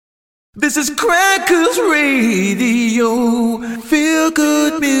This is Crackers Radio, feel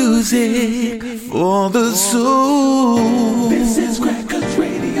good music for the soul. This is Crackers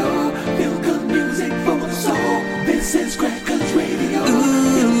Radio, feel good music for the soul. This is Crackers Radio,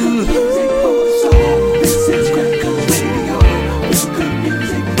 feel good music for the soul. This is Crackers Radio, feel good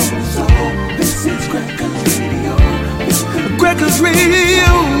music for the soul. This is Crackers Radio, feel good Crackers Radio,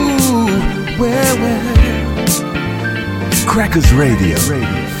 where Crackers Radio.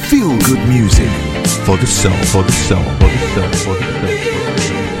 Feel good music for the soul, for the soul, for the soul, for the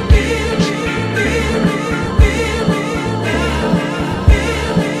soul.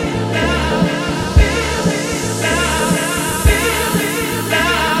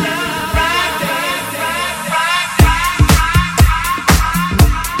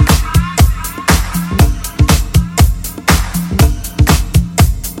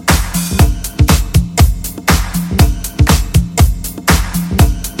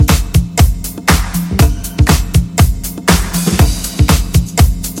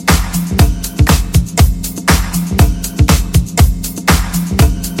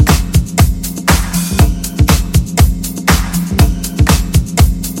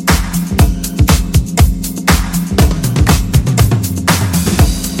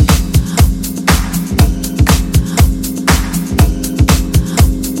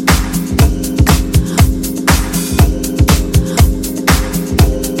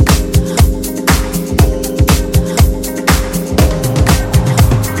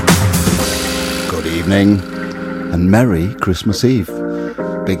 And Merry Christmas Eve.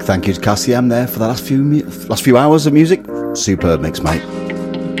 Big thank you to Cassie M there for the last few hours of music. Superb mix, mate.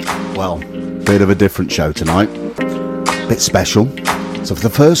 Well, bit of a different show tonight. Bit special. So for the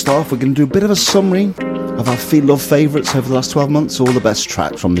first half, we're going to do a bit of a summary of our Feel Love favourites over the last 12 months, all the best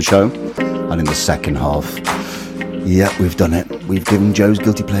tracks from the show. And in the second half, yeah, we've done it. We've given Joe's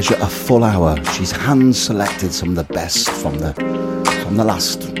Guilty Pleasure a full hour. She's hand-selected some of the best from the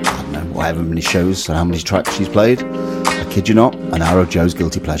last, I don't know, however many shows and how many tracks she's played. I kid you not, an hour of Joe's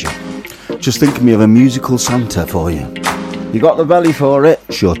Guilty Pleasure. Just think of me of a musical Santa for you. You got the belly for it?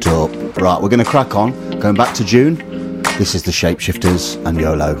 Shut up. Right, we're going to crack on. Going back to June. This is the Shapeshifters and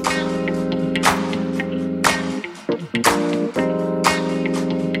YOLO.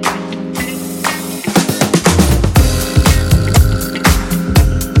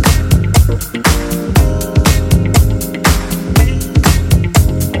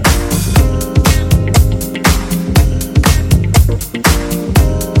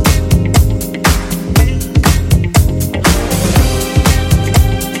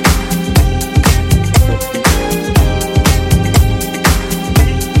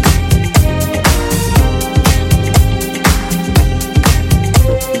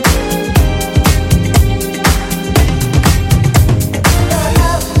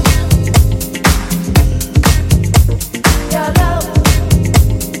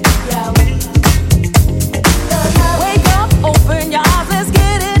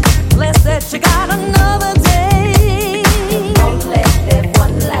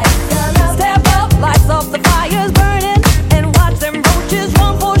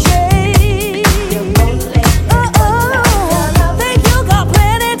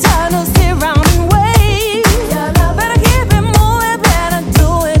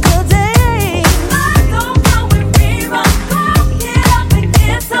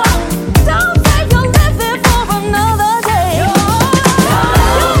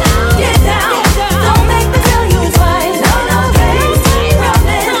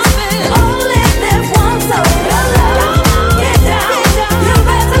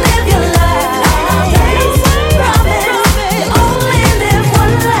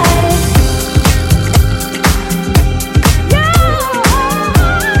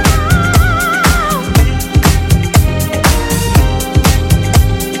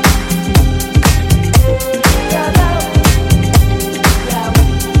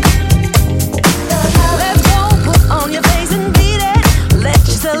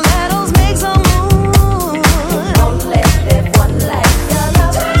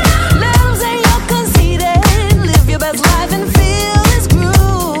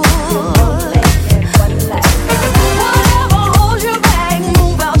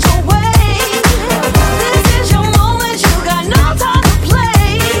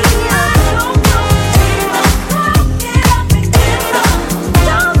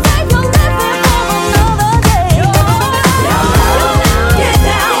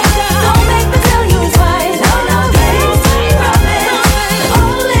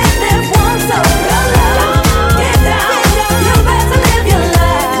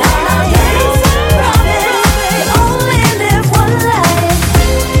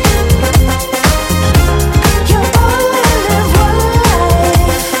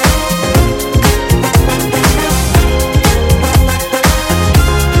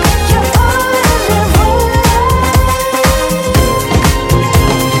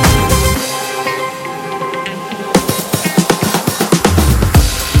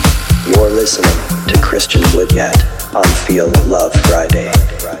 it yet on Feel Love Friday.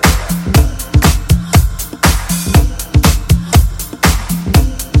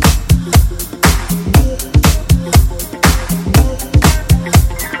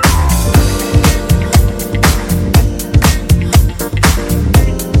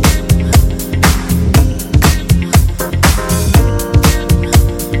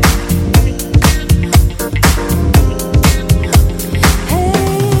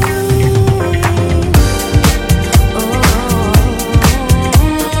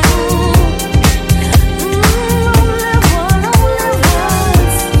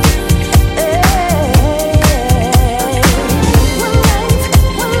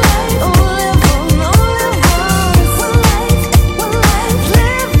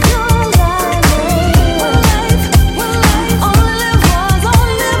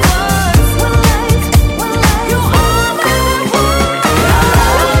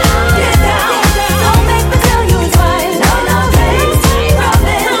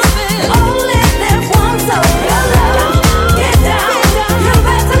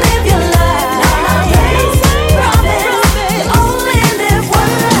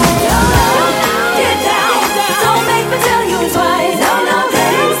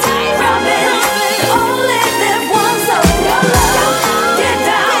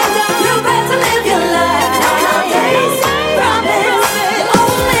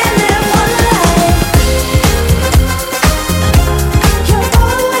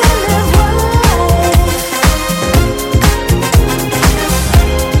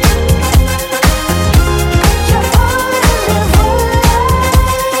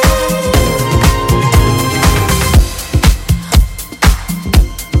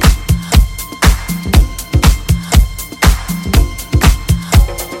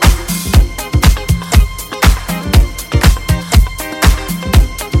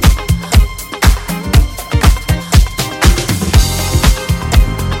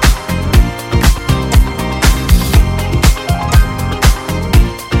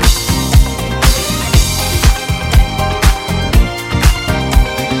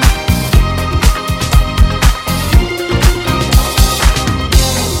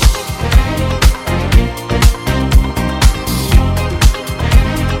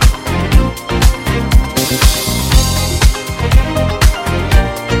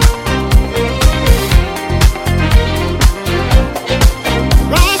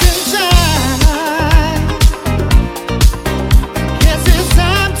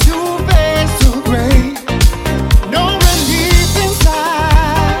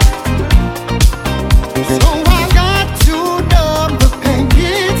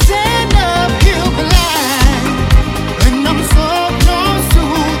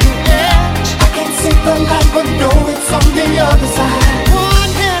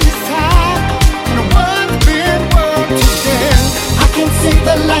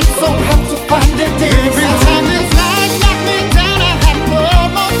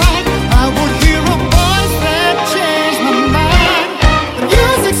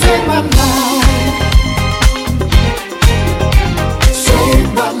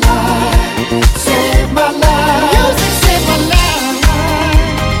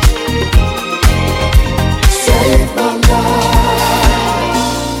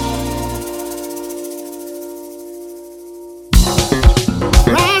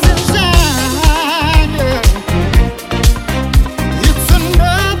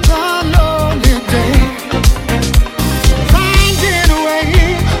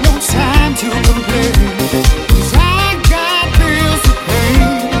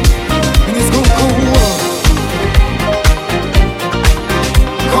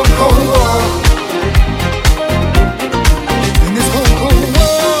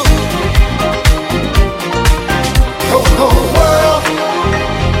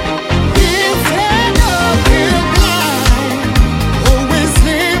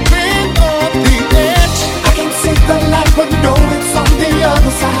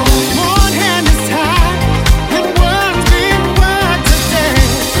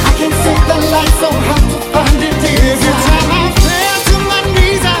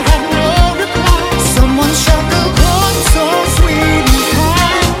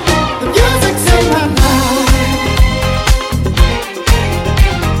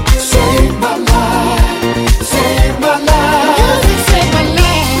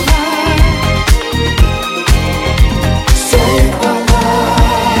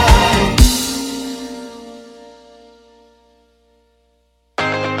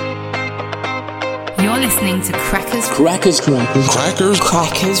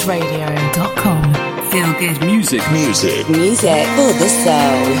 Crackersradio.com. Feel good music. Music for the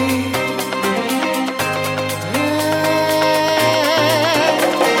soul.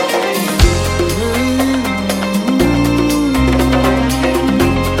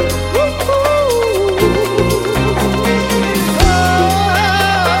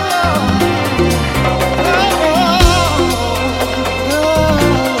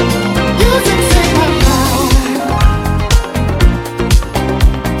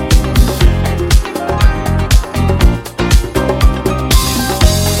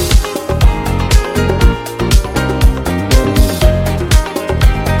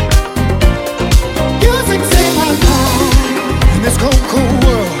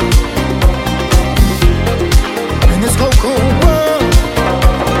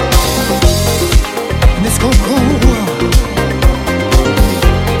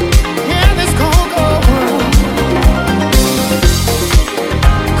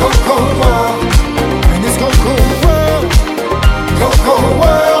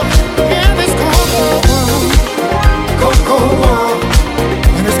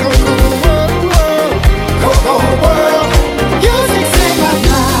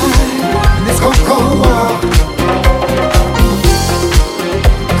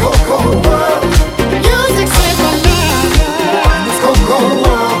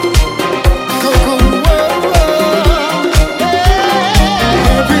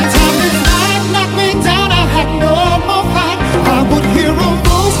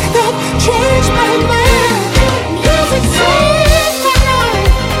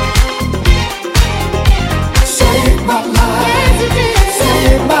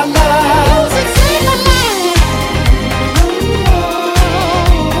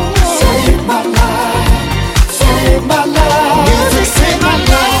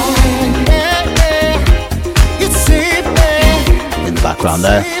 background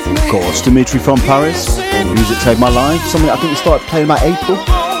there, of course, Dimitri from Paris, Music Saved My Life, something I think we started playing about April,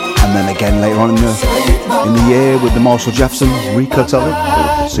 and then again later on in the year with the Marshall Jefferson recut of it.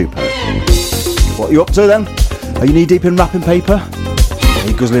 Super. What are you up to then? Are you knee deep in wrapping paper? Are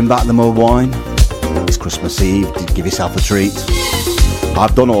you guzzling back the mulled wine? It's Christmas Eve, give yourself a treat.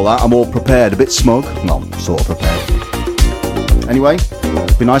 I've done all that, I'm all prepared, a bit smug, no, sort of prepared. Anyway,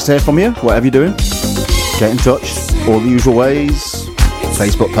 be nice to hear from you, whatever you're doing. Get in touch, all the usual ways.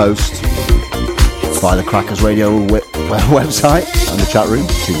 Facebook post, via the Crackers Radio website and the chat room,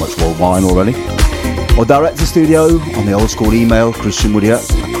 too much mulled wine already. Or direct to studio on the old school email,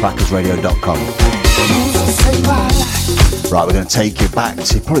 christianwoodier@crackersradio.com. Right, we're going to take you back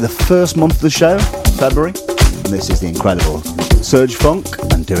to probably the first month of the show, February. And this is the incredible Surge Funk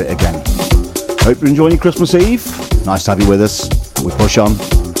and Do It Again. Hope you're enjoying your Christmas Eve. Nice to have you with us. We push on.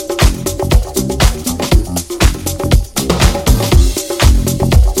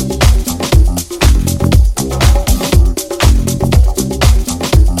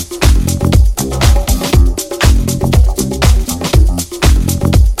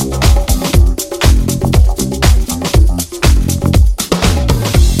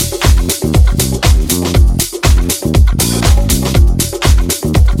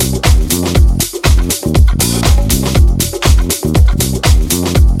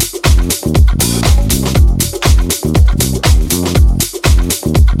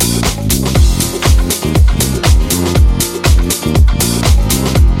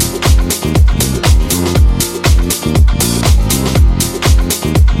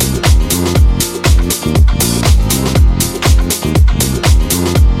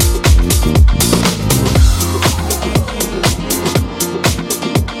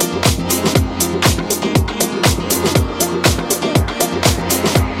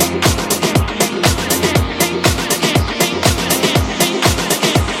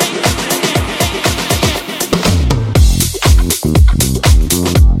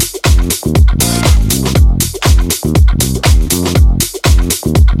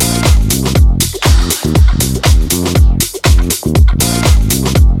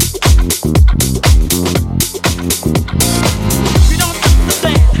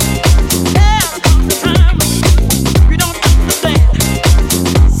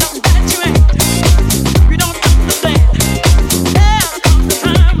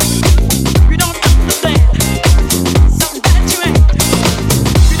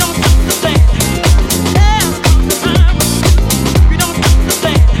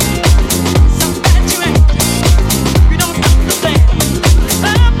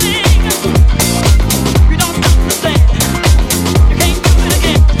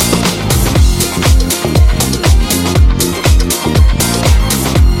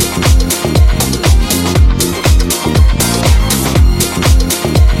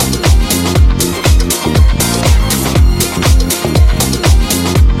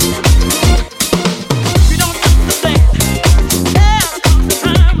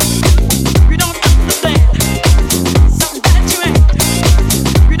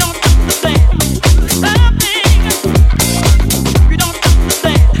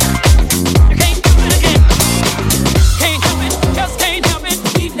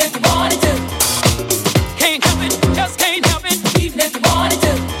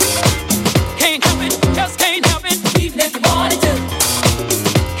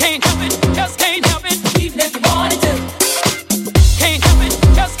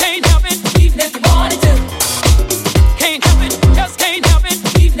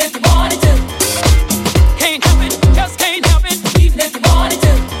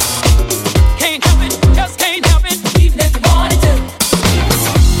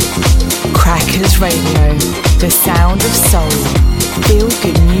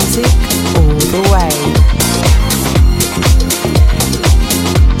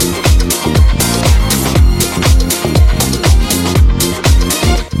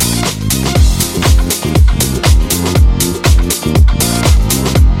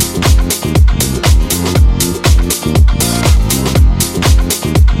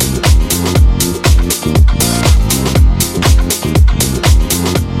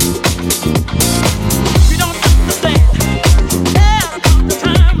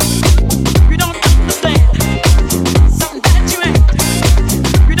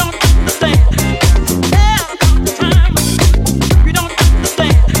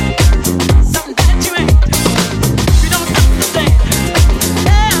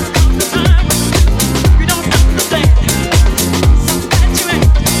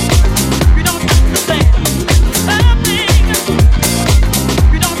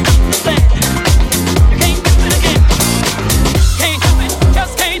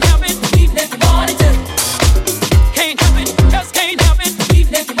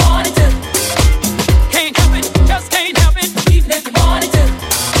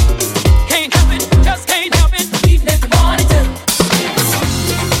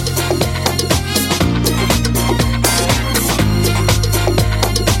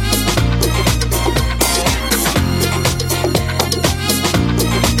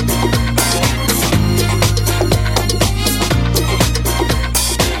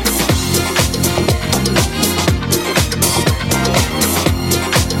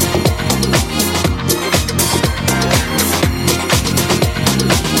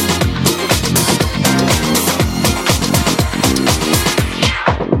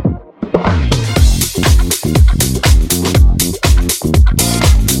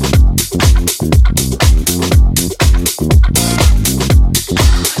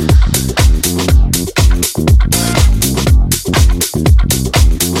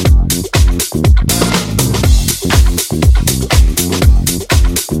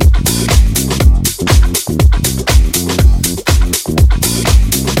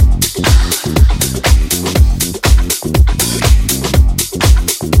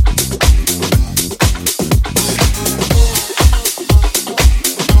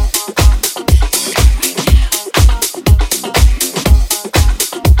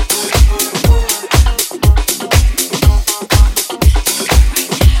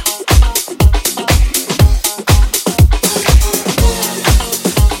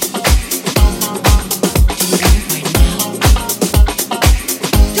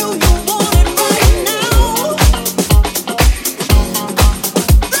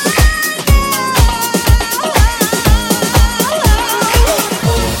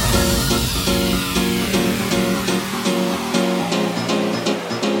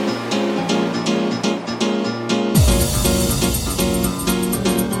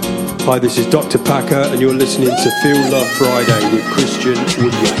 Hi, this is Dr. Packer, and you're listening to Feel Love Friday with Christian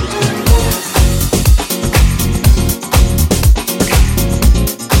Woodward.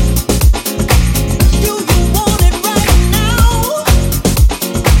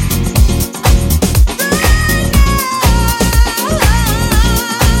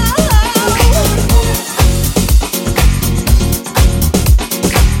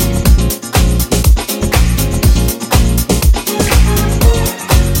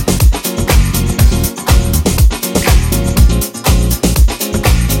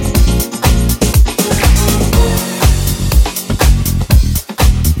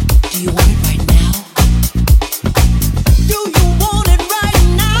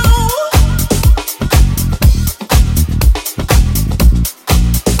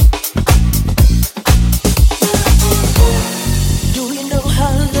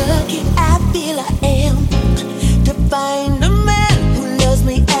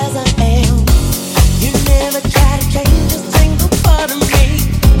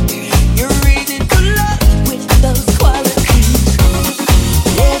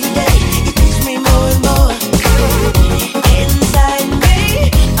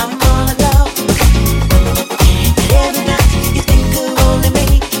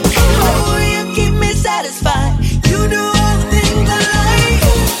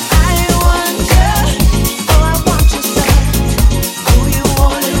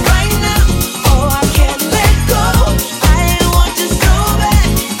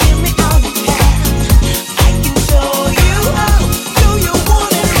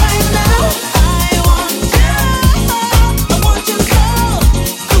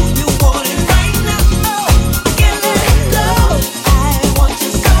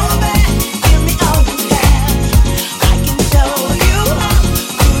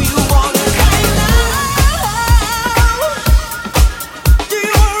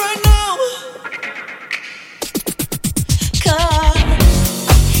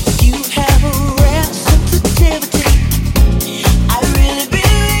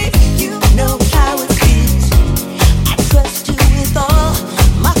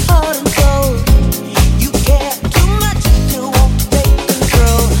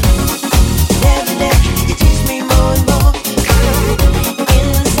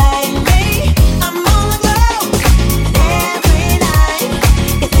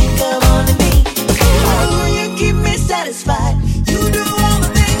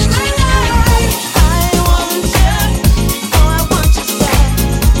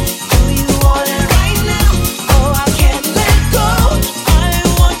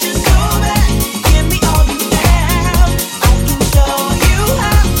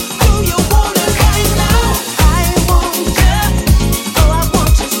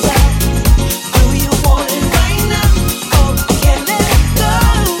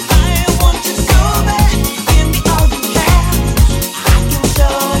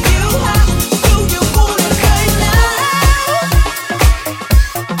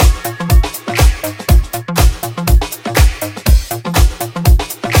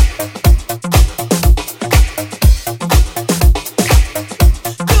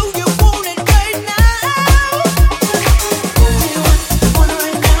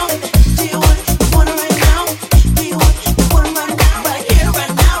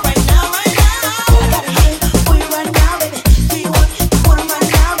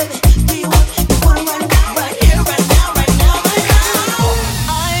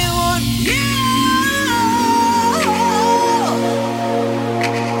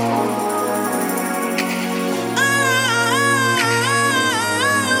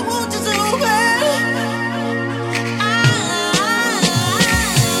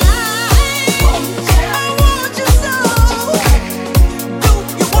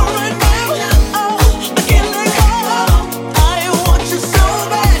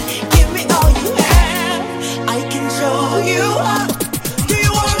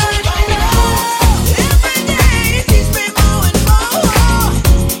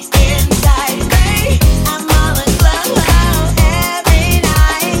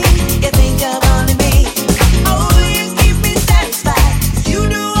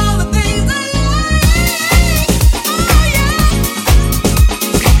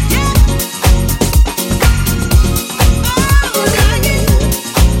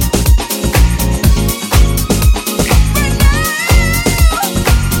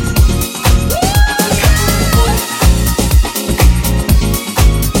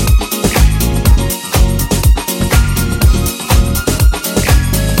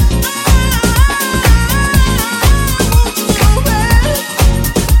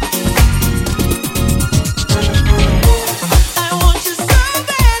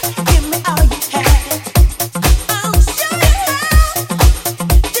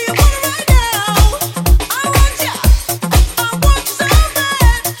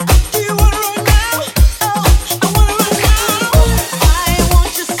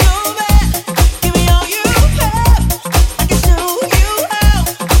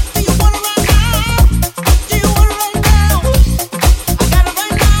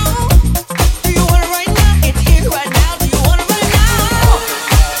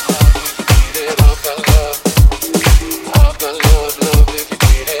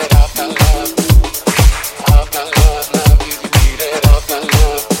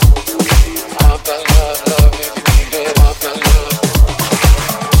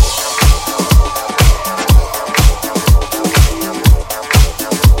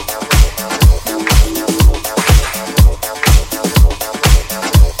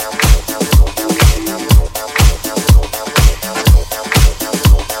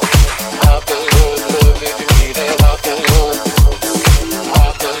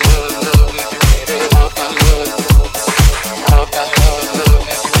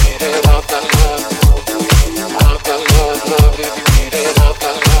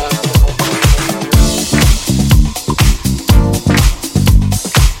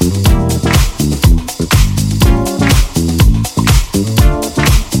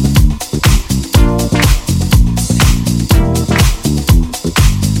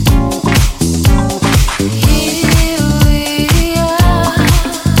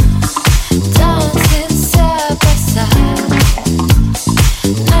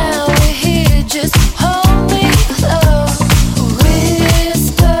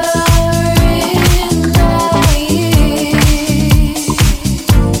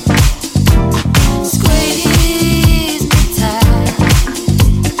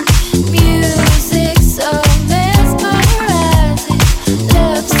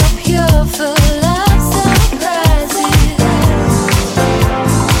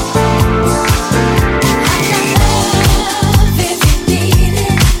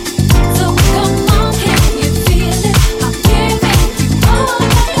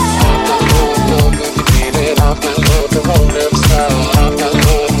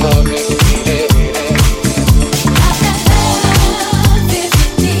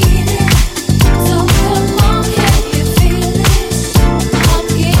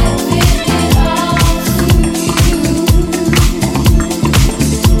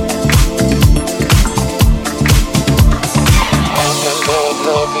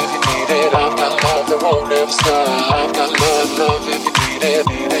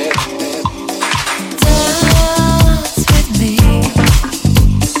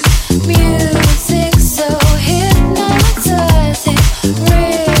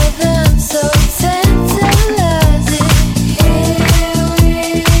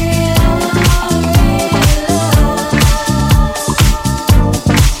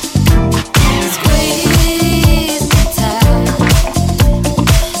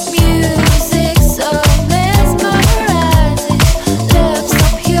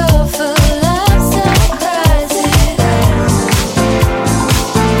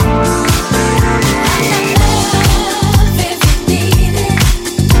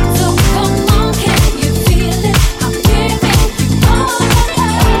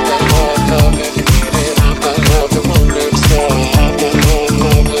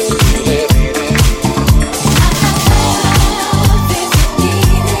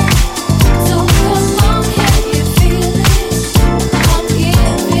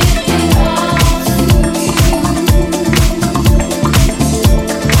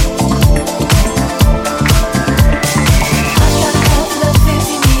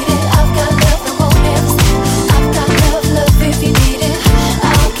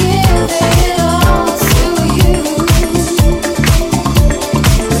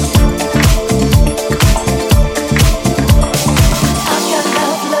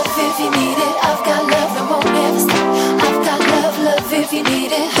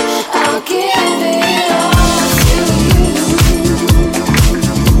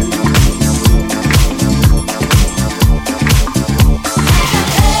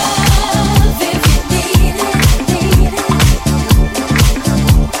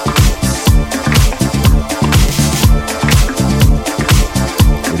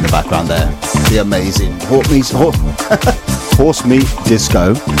 Amazing. Horse Meat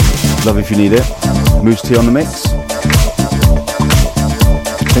Disco. Love If You Need It. Moose T on the mix.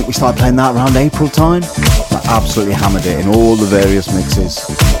 I think we started playing that around April time. I absolutely hammered it in all the various mixes.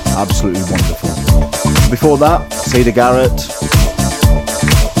 Absolutely wonderful. Before that, Cedar Garrett.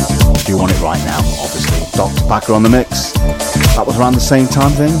 Do You Want It Right Now, obviously. Dr. Packer on the mix. That was around the same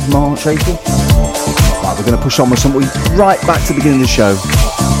time thing, March, April. Right, we're going to push on with something right back to the beginning of the show.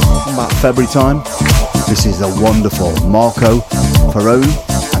 About February time. This is the wonderful Marco Ferrone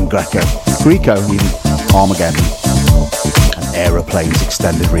and Greco, even Armageddon, an Aeroplanes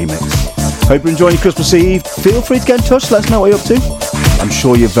extended remix. Hope you're enjoying your Christmas Eve. Feel free to get in touch, let us know what you're up to. I'm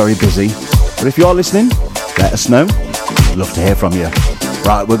sure you're very busy, but if you are listening, let us know. We'd love to hear from you.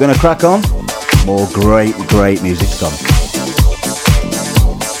 Right, we're going to crack on. More great music to come.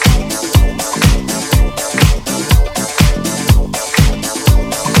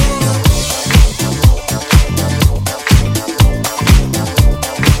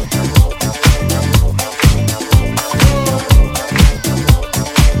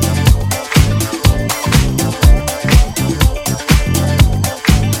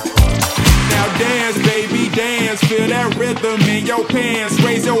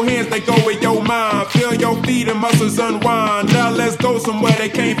 Muscles unwind. Now let's go somewhere they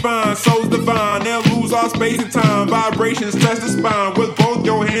can't find. Souls divine, they'll lose all space and time. Vibrations stress the spine with both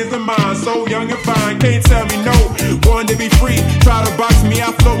your hands and mine. So young and fine, can't tell me no. Born to be free. Try to box me,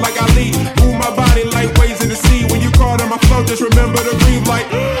 I float like Ali. Move my body like waves in the sea. When you call them, I float. Just remember to breathe like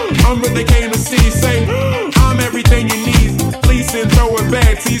I'm what they came to see. Say I'm everything you need. Please and throw it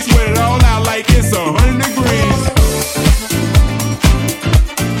back. T sweat it all out like it's 100 degrees.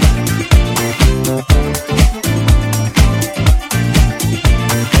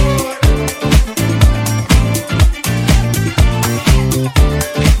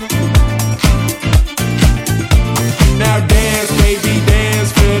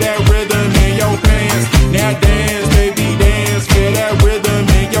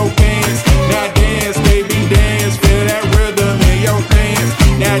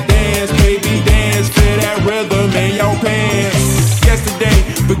 Rhythm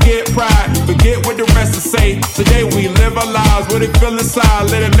eyes, what it feel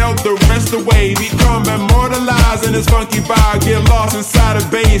inside, let it melt the rest away. Become immortalized in this funky vibe, get lost inside a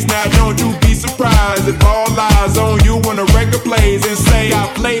bass. Now don't you be surprised if all eyes on you when the record plays and say,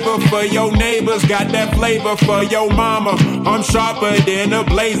 got flavor for your neighbors, got that flavor for your mama. I'm sharper than a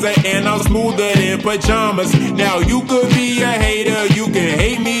blazer and I'm smoother than pajamas. Now you could be a hater, you can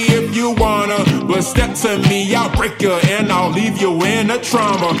hate me if you wanna, but step to me, I'll break you and I'll leave you in a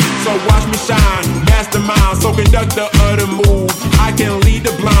trauma. So watch me shine, mastermind, so conductor of the move. I can lead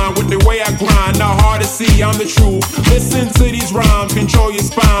the blind with the way I grind, not hard to see, I'm the truth. Listen to these rhymes, control your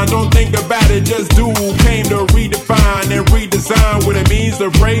spine, don't think about it, just do. Came to redefine and redesign what it means to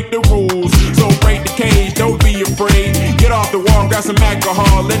break the rules. So break the cage, don't be afraid. Get off the wall, grab some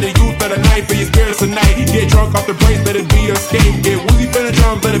alcohol, let the youth of the night for your spirits tonight. Get drunk off the brace, let it be your escape. Get woozy for the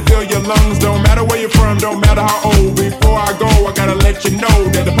drums, let it fill your lungs. Don't matter where you're from, don't matter how old. Before I go, I gotta let you know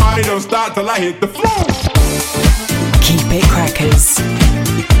that the party don't start till I hit the floor. Keep it crackers.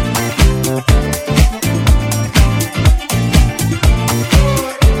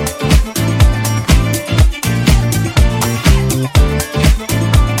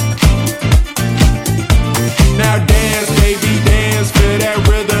 Now dance, baby, dance, feel that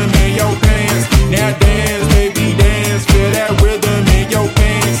rhythm in your pants. Now dance, baby, dance, feel that rhythm in your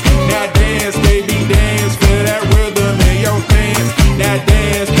pants. Now dance, baby, dance, feel that rhythm in your pants. Now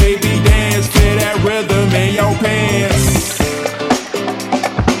dance, baby, dance, feel that rhythm in your pants.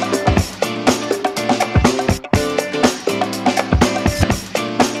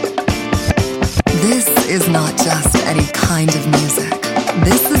 This is not just any kind of music.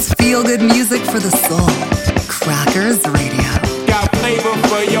 This is feel-good music for the soul. Crackers Radio. Got flavor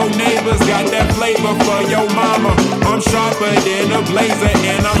for your neighbors, got that flavor for your mama. I'm sharper than a blazer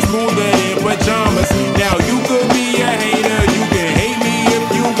and I'm smoother than pajamas. Now you could be a hater, you can hate me if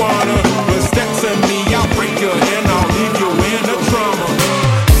you wanna, but step to me, I'll break you and I'll leave you in a trauma.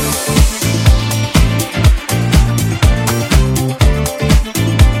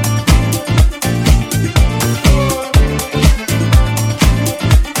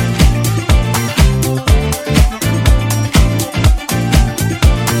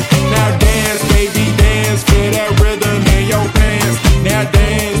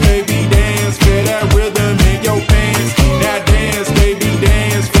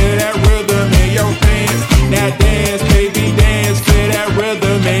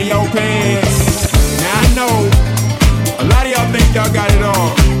 Y'all got it all.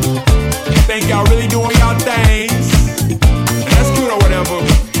 Think y'all really doing y'all things. And that's good or whatever.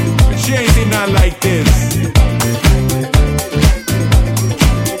 But she ain't seen nothing like this.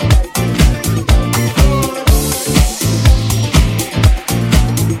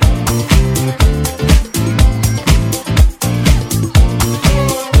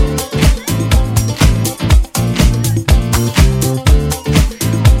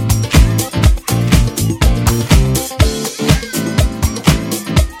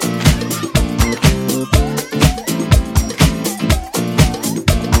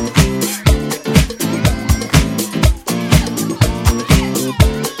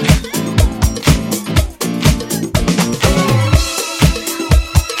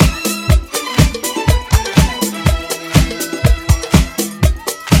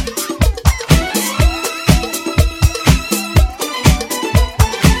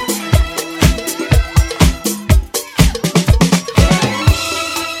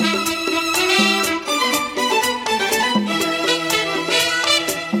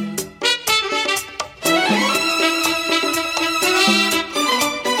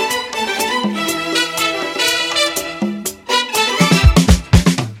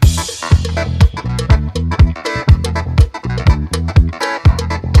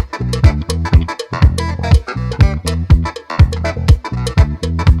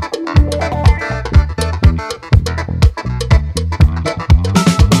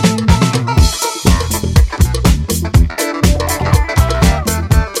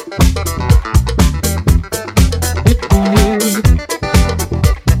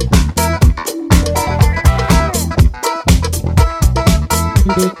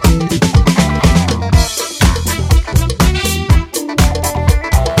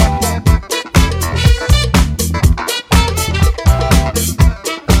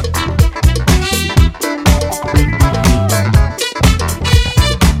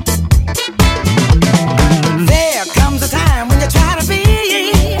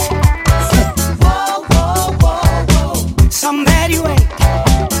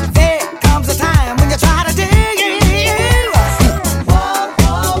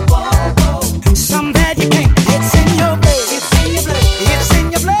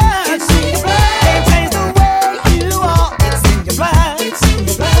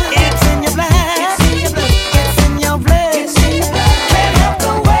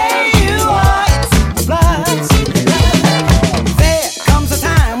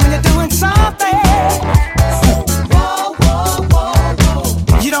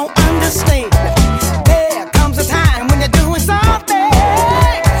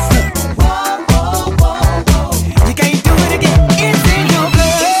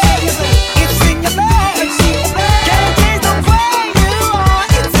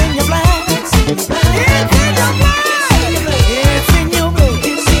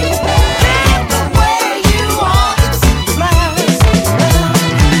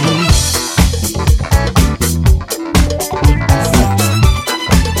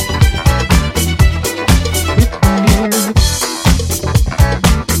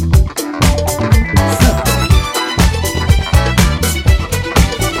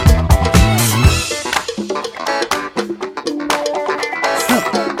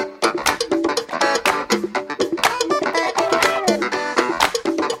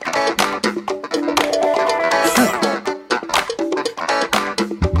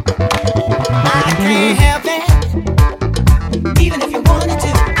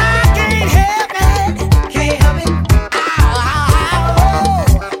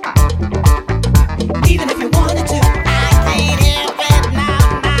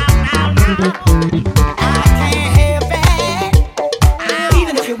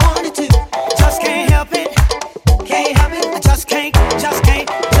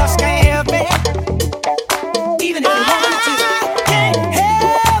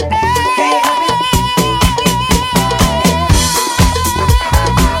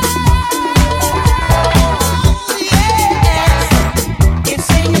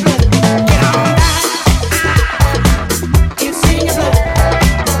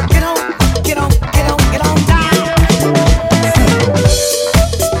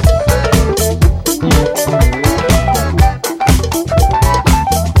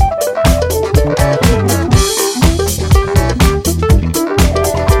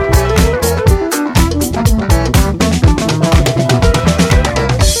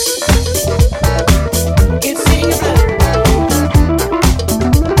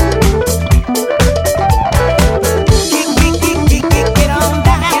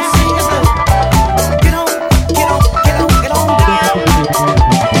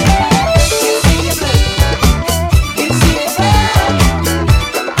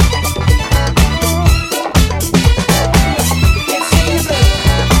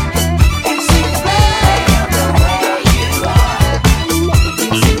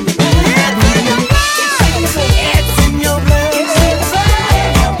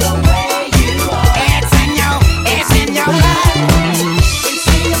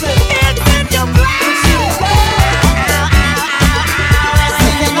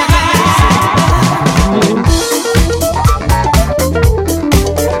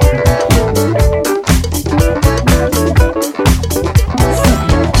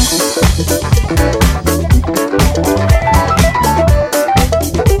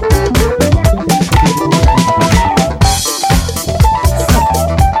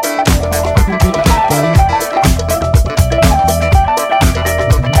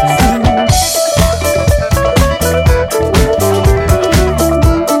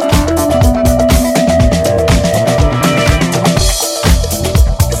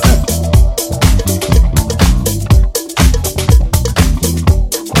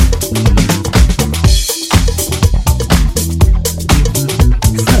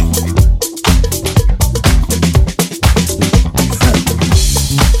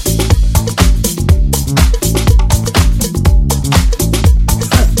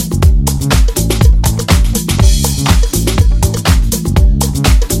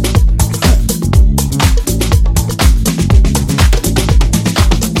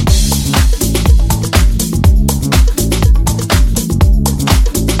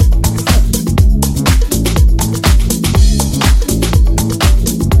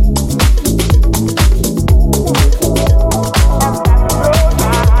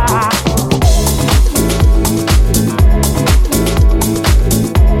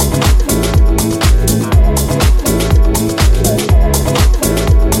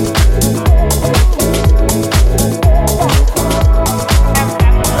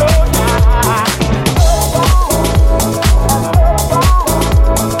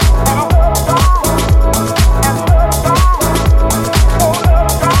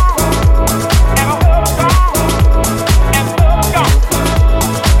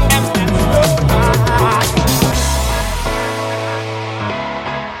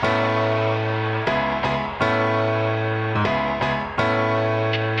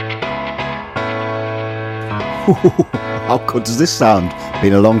 How good does this sound?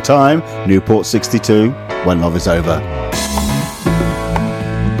 Been a long time. Newport 62, When Love Is Over.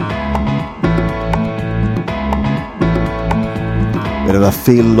 Bit of a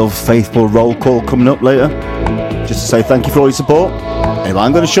Feel Love Faithful roll call coming up later. Just to say thank you for all your support. Anyway,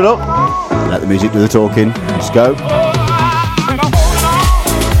 I'm going to shut up. Let the music do the talking. Let's go.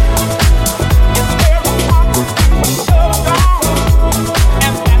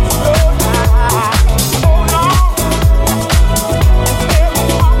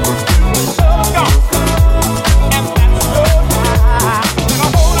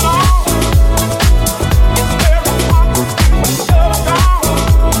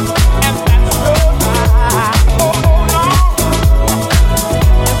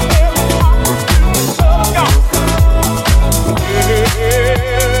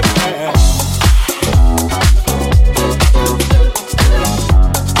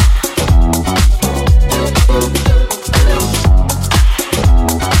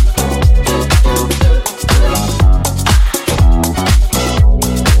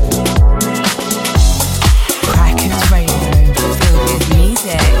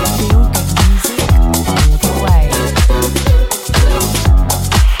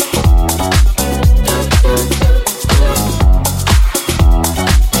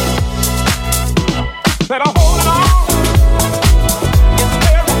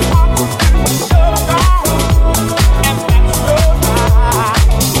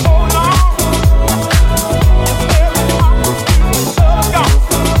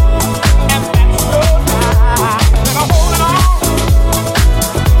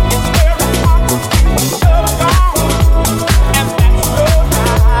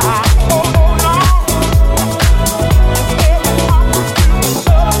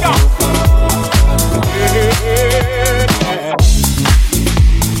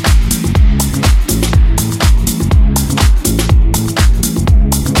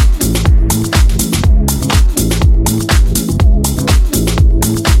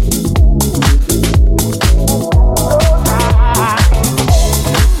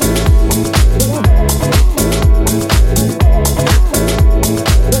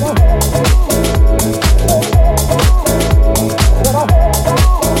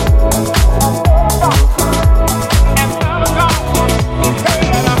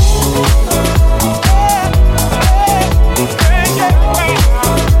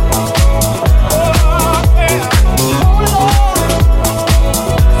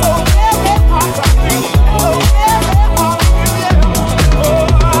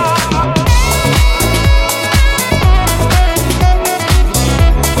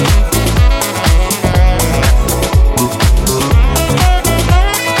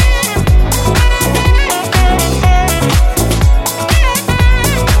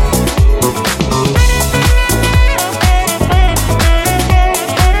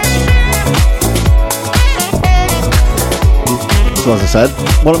 So as I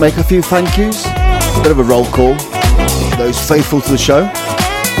said, want to make a few thank yous, a bit of a roll call for those faithful to the show.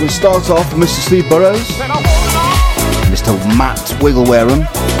 We'll start off with Mr. Steve Burrows, Mr. Matt Wigglewareham,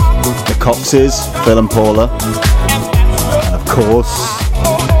 the Coxes, Phil and Paula, and of course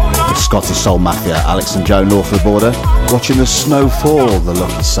the Scottish Soul Mafia, Alex and Joe north of the border, watching the snow fall, the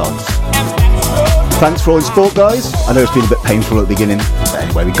lucky sods. Thanks for all your support, guys. I know it's been a bit painful at the beginning, but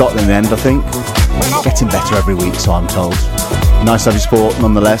anyway, we got there in the end, I think. Getting better every week, so I'm told. Nice to have your support,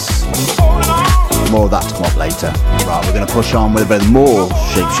 nonetheless. More of that to come up later. Right, we're going to push on with a bit more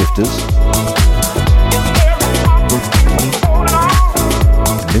Shapeshifters.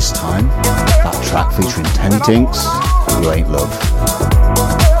 And this time, that track featuring Tenny Tinks, You Ain't Love.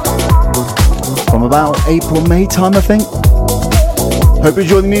 From about April, May time, I think. Hope you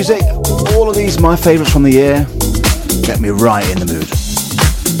enjoy the music. All of these are my favourites from the year. Get me right in the mood.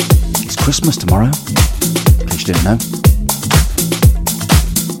 It's Christmas tomorrow, in case you didn't know.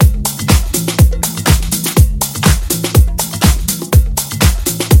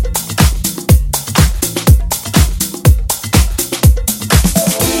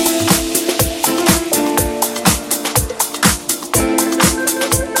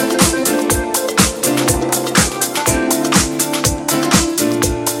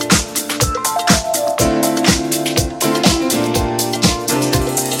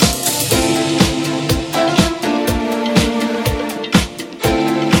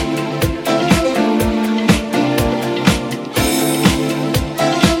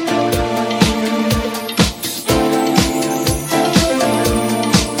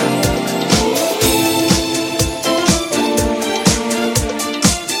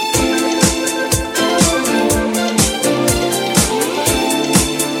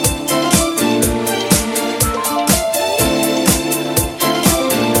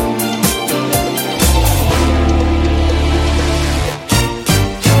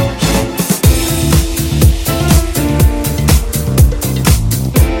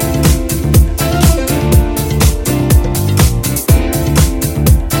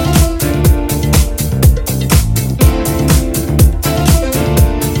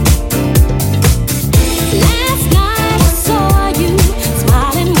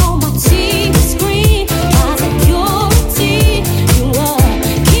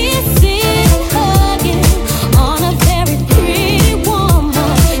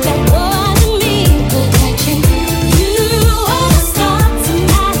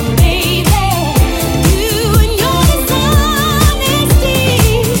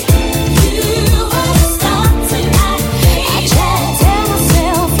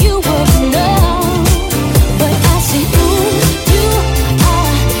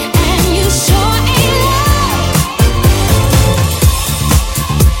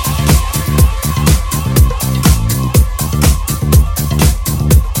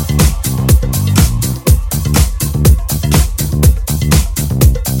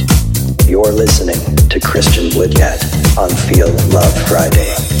 You're listening to Christian Woodcat on Feel Love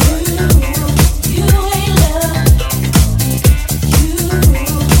Friday.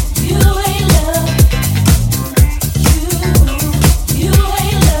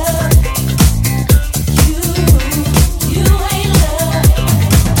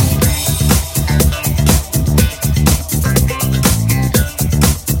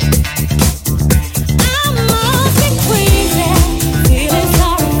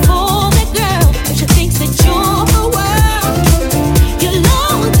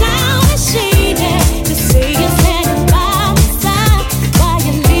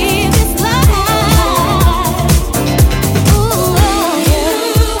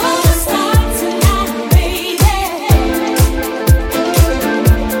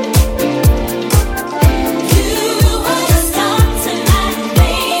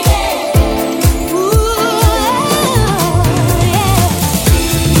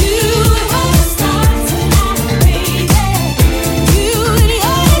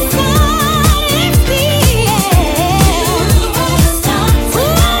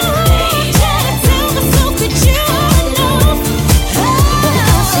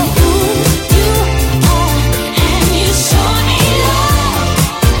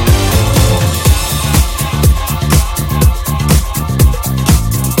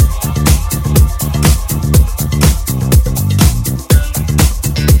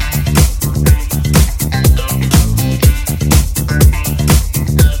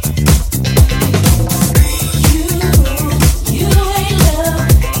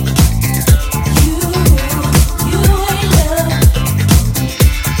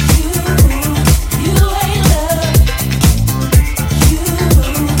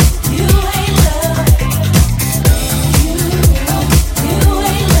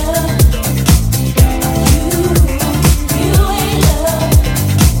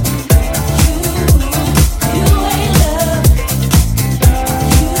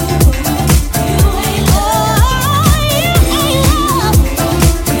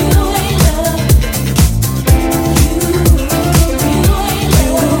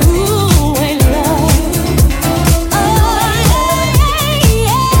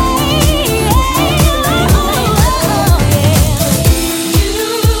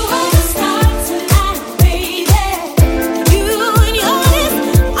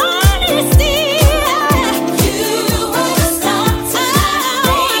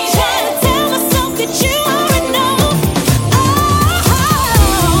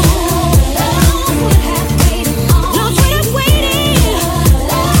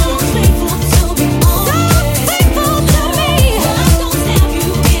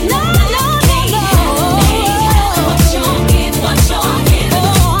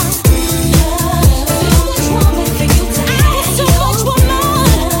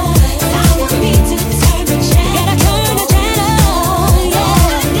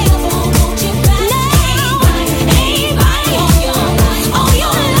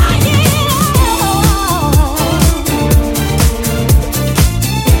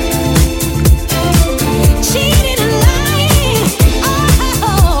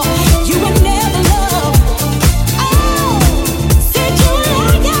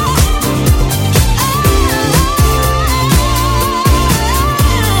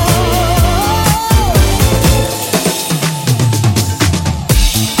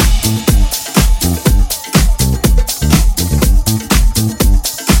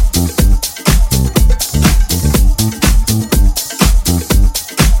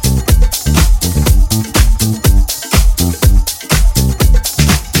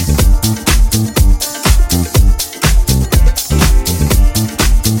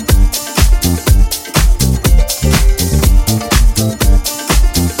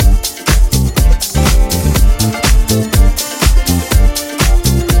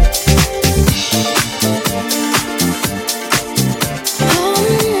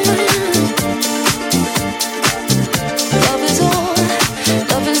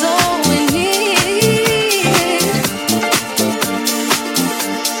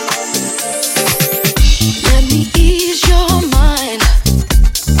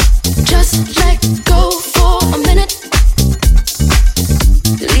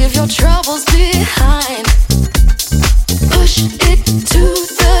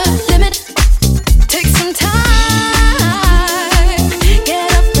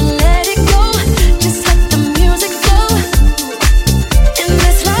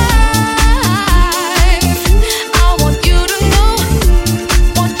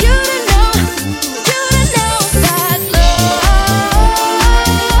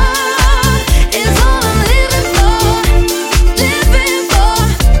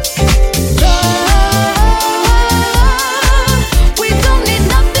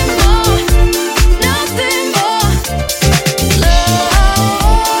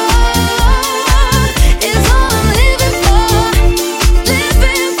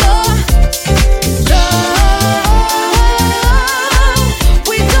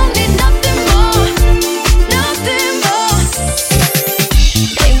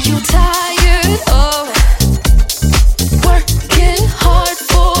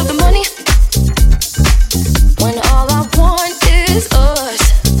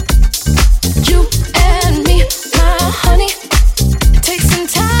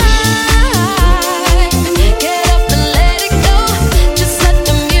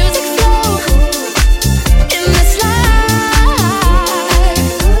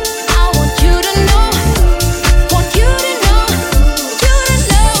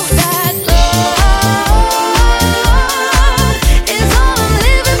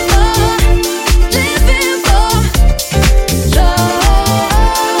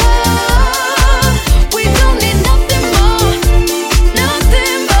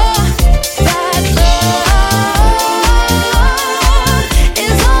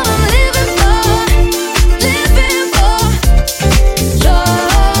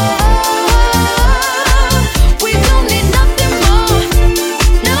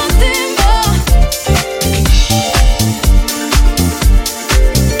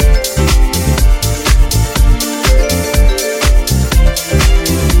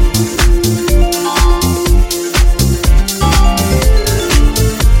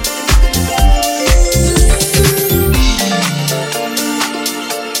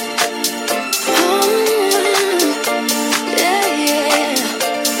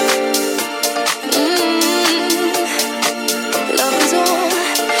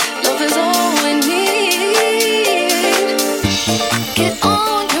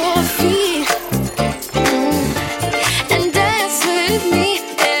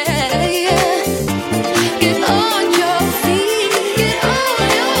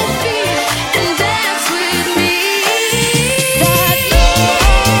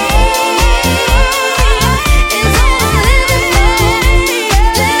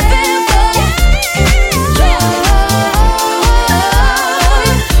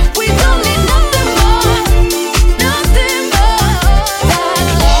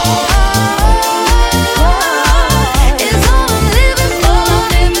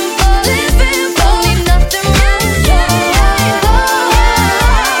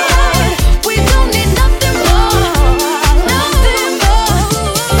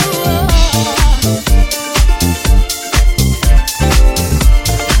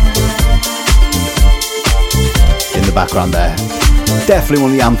 background there. Definitely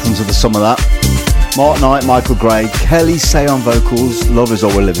one of the anthems of the summer, that. Mark Knight, Michael Gray, Kelly Say on vocals, Love Is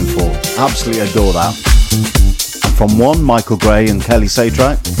All We're Living For. Absolutely adore that. And from one Michael Gray and Kelly Say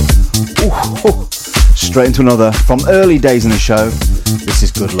track, straight into another. From early days in the show, this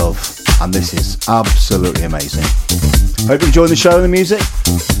is Good Love. And this is absolutely amazing. Hope you're enjoying the show and the music.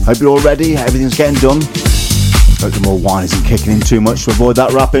 Hope you're all ready, everything's getting done. Hope the more wine isn't kicking in too much to avoid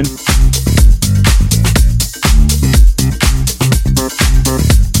that rapping.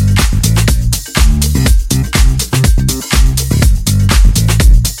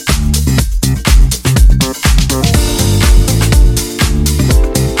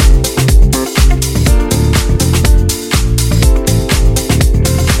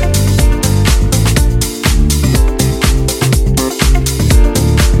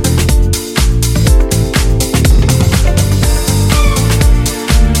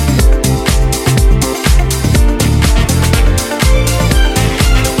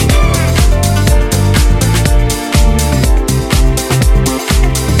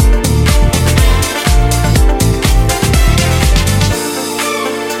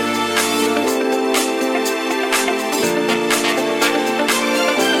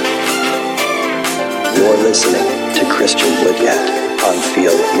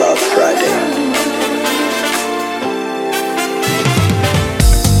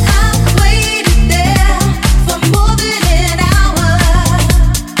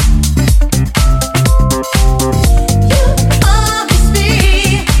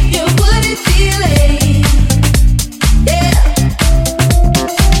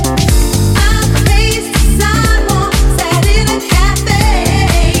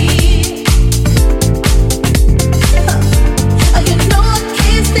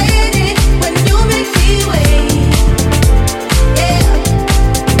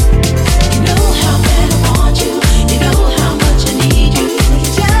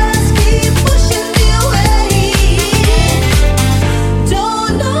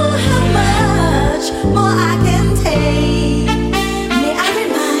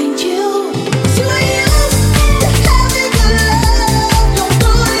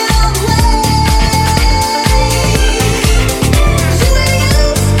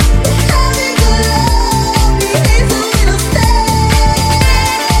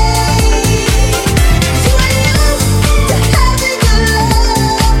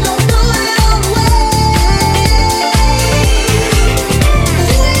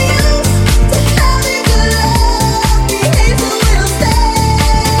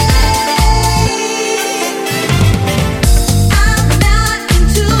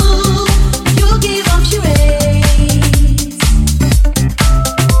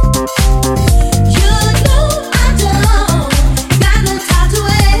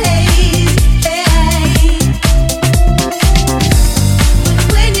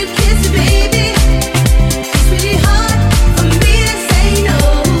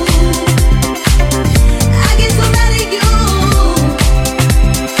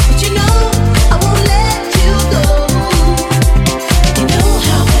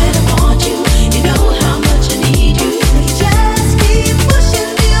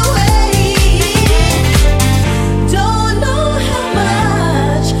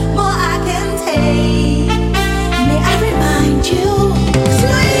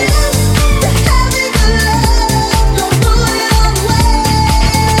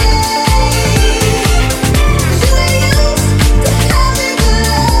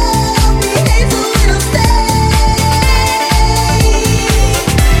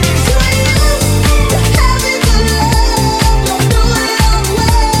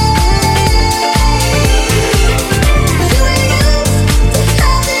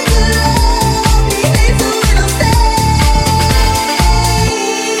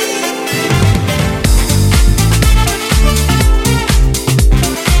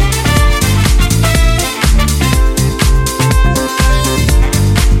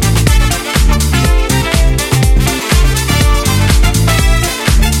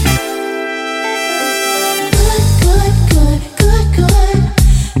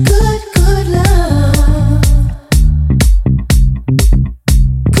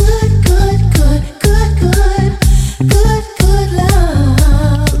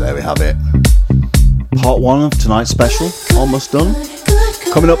 One of tonight's special, almost done.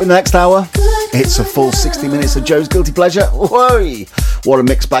 Coming up in the next hour, it's a full 60 minutes of Joe's Guilty Pleasure. Whoa! What a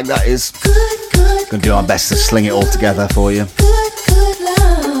mixed bag that is. Gonna do our best to sling it all together for you.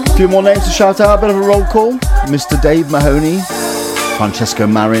 A few more names to shout out, a bit of a roll call. Mr. Dave Mahoney, Francesco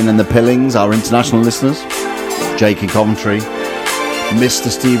Marin and the Pillings, our international listeners. Jake in Coventry, Mr.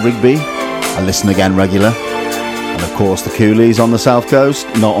 Steve Rigby, a listen again regular. And of course the Coolies on the South Coast,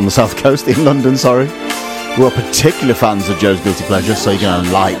 not on the South Coast, in London, sorry, who are particular fans of Joe's Guilty Pleasure, so you're going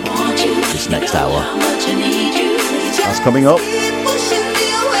to like this next hour. That's coming up.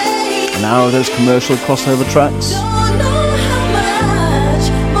 An hour of those commercial crossover tracks.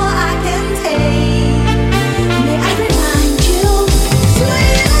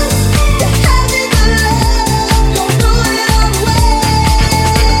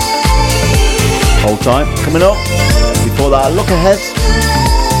 Hold tight. Coming up, before that, a look ahead.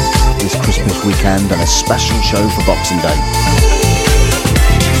 This Christmas weekend and a special show for Boxing Day.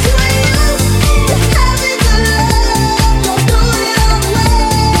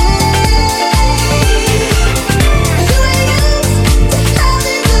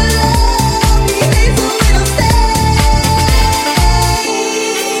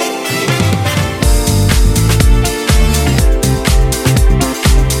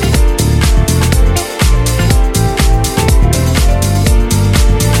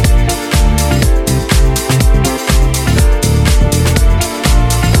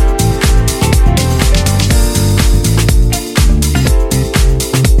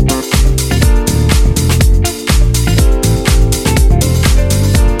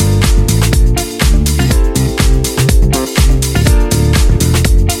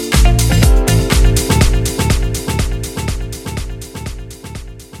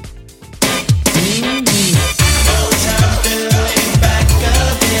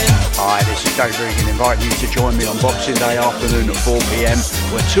 Invite you to join me on Boxing Day afternoon at 4 p.m,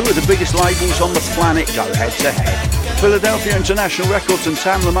 where two of the biggest labels on the planet go head to head. Philadelphia International Records and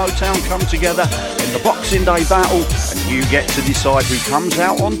Tamla Motown come together in the Boxing Day battle, and you get to decide who comes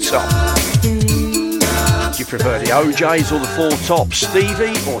out on top. Do you prefer the OJs or the Four Tops,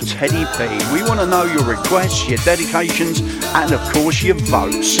 Stevie or Teddy P? We want to know your requests, your dedications, and of course your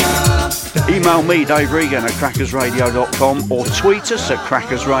votes. Email me, Dave Regan, at crackersradio.com, or tweet us at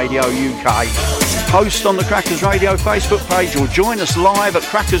Crackers Radio UK. Post on the Crackers Radio Facebook page, or join us live at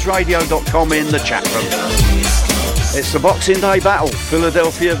crackersradio.com in the chat room. It's the Boxing Day battle,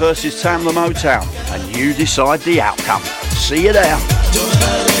 Philadelphia versus Tamla Motown, and you decide the outcome. See you there.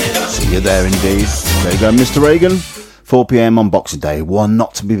 See you there indeed. There you go, Mr. Regan. 4 p.m. on Boxing Day, one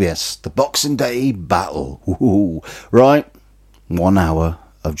not to be missed. The Boxing Day battle. Ooh. Right, 1 hour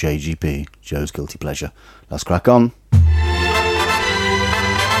of JGP, Joe's Guilty Pleasure. Let's crack on.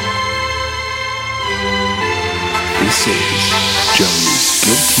 This is Joe's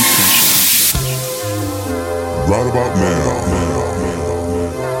Guilty Pleasure. Right about now,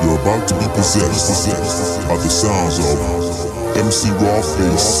 you're about to be possessed by the sounds of MC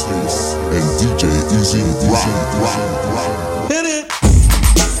Rawface and DJ Easy Rock. Hit it!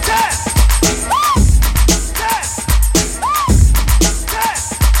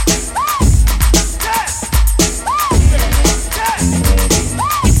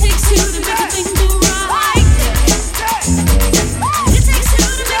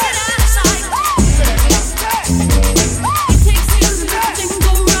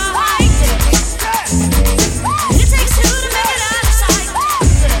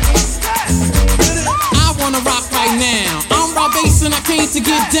 To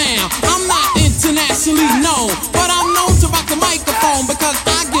get down, I'm not internationally known, but I'm known to rock the microphone because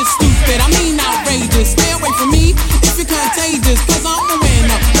I get stupid, I mean outrageous. Stay away from me if you're contagious, cause I'm a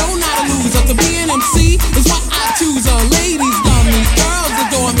winner, no not a loser. To be an MC is what I choose. Ladies love me, girls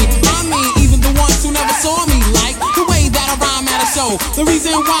adore me, I mean even the ones who never saw me like the way that I rhyme at a show. The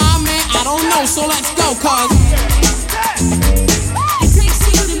reason why, man, I don't know, so let's go, cause it takes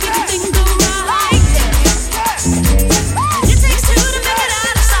two to make a thing go right. It takes two to make it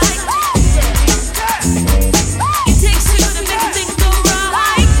out of sight. It takes two to make a thing go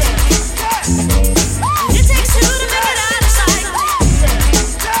right. It takes two to make it out of sight.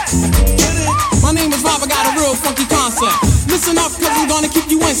 My name is Rob, I got a real funky concept. Listen up, cause I'm gonna keep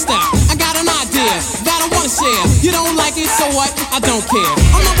you in step. I got an idea that I wanna share. You don't like it, so what? I don't care.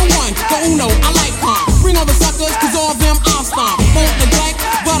 I'm number one, the uno, I like calm. Bring all the suckers, cause all of them I'll stomp. Won't neglect,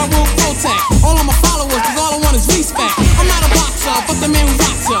 but I will protect all of my followers, cause all I want is respect. I'm not a boxer, but the man who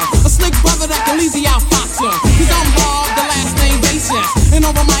rocks ya. A slick brother that can easy outfox ya. Cause I'm Bob, the last name basis. And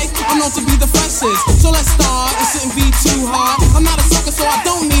over mic, I'm known to be the freshest. So let's start, it shouldn't be too hard. I'm not a sucker, so I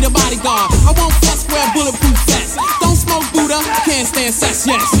don't need a bodyguard. I won't flex, wear bulletproof vests. Don't smoke Buddha, can't stand sex,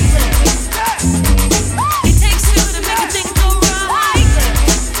 yes. It takes two to make a thing go right.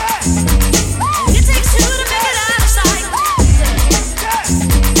 It takes two to make it out of sight.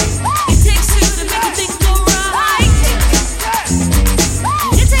 It takes two to make a thing go right.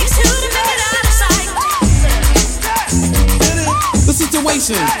 It takes two to make it out of sight. The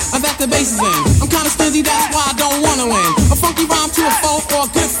situation that the bass is in, I'm kinda stingy, that's why I don't wanna win. A funky rhyme to a foe or a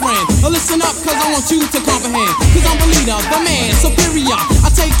good friend. Listen up, cause I want you to comprehend. Cause I'm the leader, the man, superior. I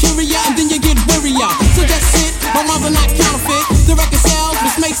take curia and then you get wearier. So that's it, my mother not counterfeit. The record sells,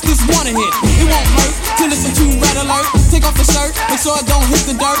 which makes this one a hit. It won't hurt to listen to Red Alert. Take off the shirt, make sure it don't hit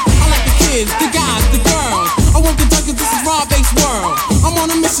the dirt. I like the kids, the guys, the girls. I want the dirt cause this is raw-based world. I'm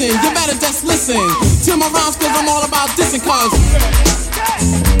on a mission, you better just listen to my rhymes cause I'm all about dissing cause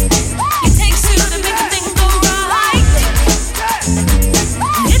it takes two to make a thing go right.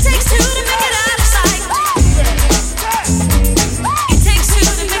 It takes two to make it out of sight. It takes two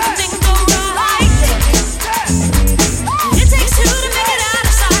to make a thing go right. It takes two to make it out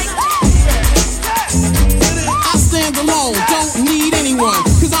of sight. I stand alone, don't need anyone.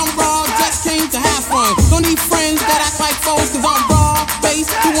 Cause I'm raw, just came to have fun. Don't need friends that act like foes. Cause I'm raw,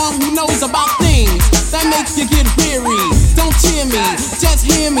 based, the one who knows about things that make you get weary. Don't cheer me, just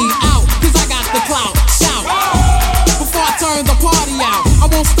hear me out. Cause I got the clout, shout. Before I turn the party out,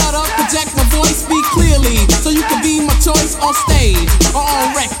 I won't stutter, project my voice, speak clearly. So you can be my choice on stage or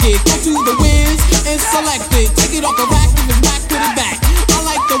on record. Go to the Wiz and select it. Take it off the rack, give it back, put it back. I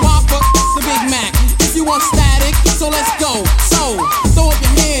like the Whopper, the Big Mac. If you want static, so let's go. So, throw up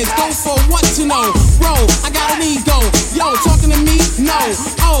your hands, go for what you know. Bro, I got an ego. Yo, talking to me? No.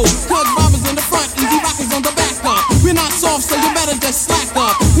 Oh, cause Robbers in the front, Easy Rockers on the back up. We're not soft, so you better just slack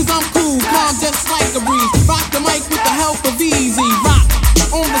up. Cause I'm cool, calm, just like a breeze. Rock the mic with the help of Easy Rock.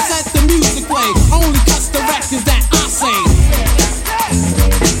 On the set, the music play. Only cuts the records that I say.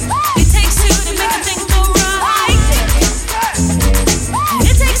 It takes two to make a thing go right.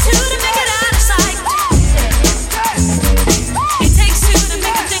 It takes two to make it out of sight. It takes two to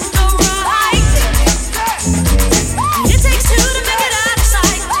make a thing go right. It takes two to make it out of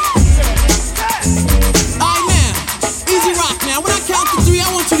sight. Alright now, Easy Rock now. When I count to three, I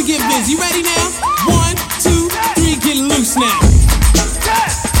want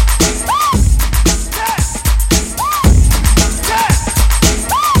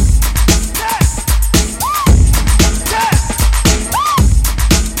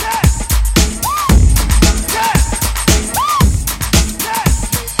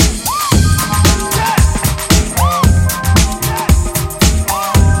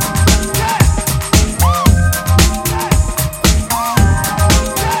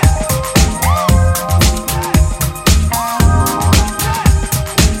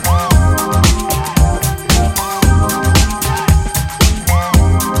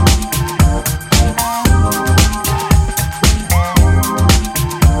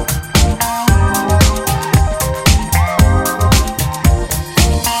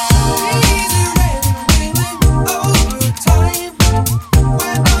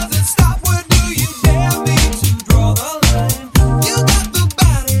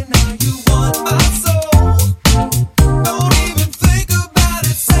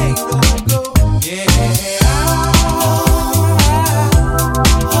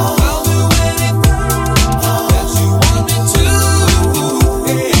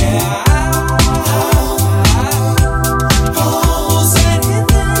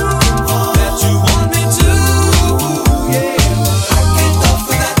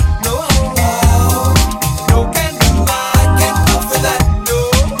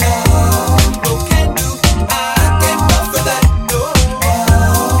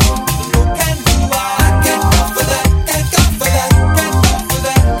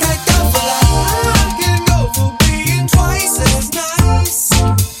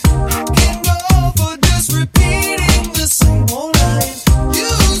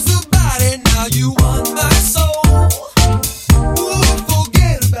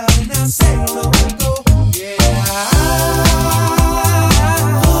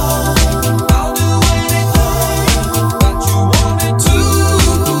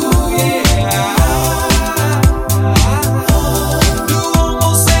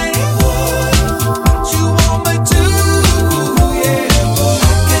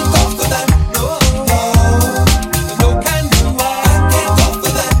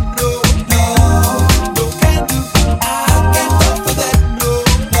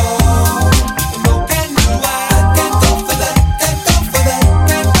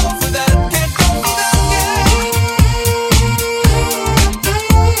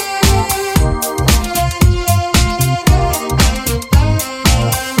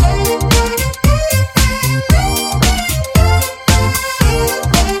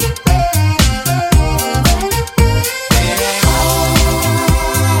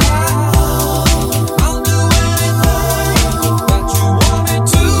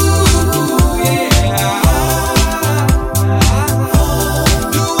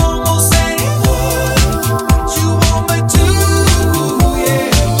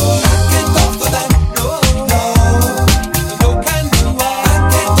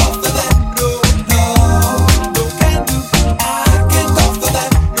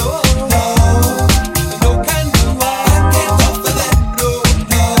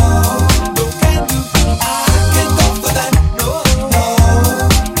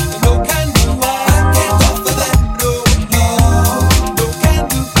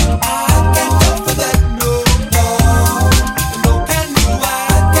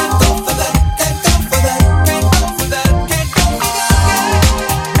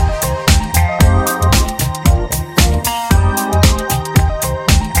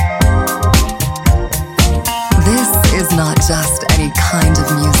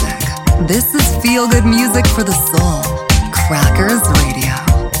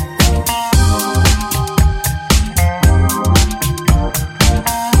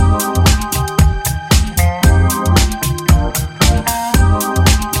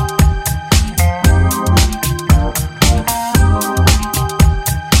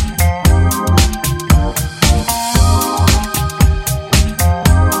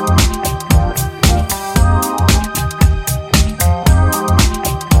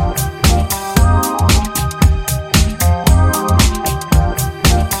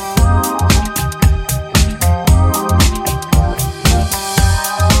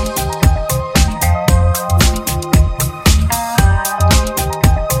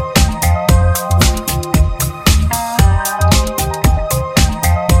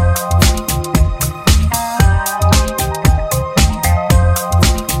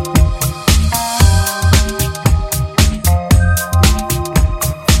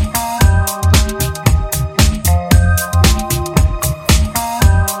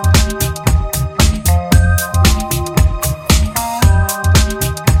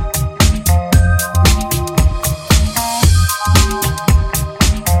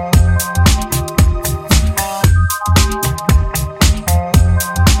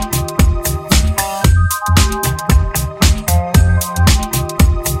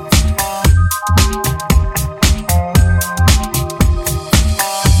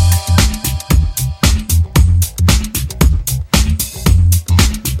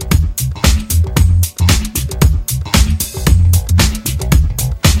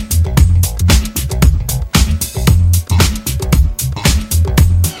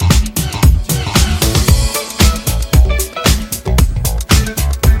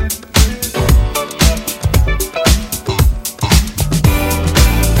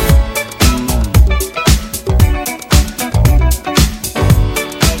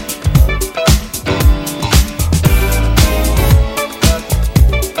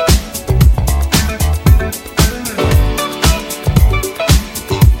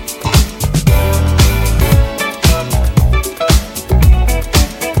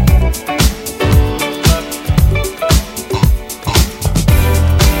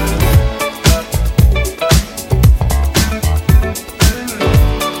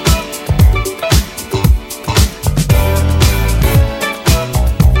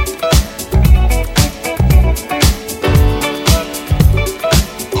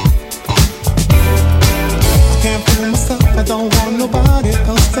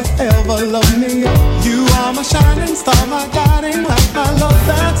to ever love me. You are my shining star, my guiding light, my love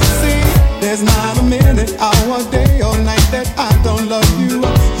fantasy. There's not a minute, hour, day or night that I don't love you.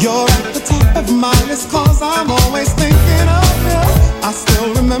 You're at the top of my list, cause I'm always thinking of you. I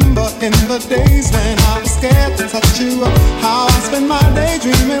still remember in the days when I was scared to touch you, how I spent my day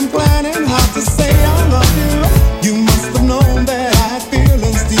dreaming, planning how to say I love you. You must have known that I had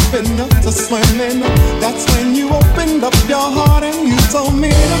feelings deep enough to swim in. That's when you opened up your heart and you told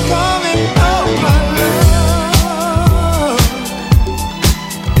me to come in. Oh my love,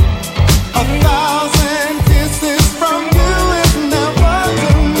 1,000 kisses from you is never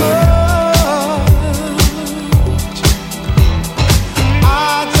too much.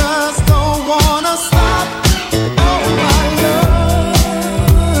 I just don't wanna stop. Oh my love,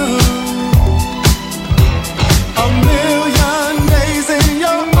 1,000,000 days in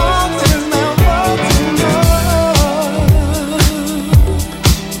your arms is never too much.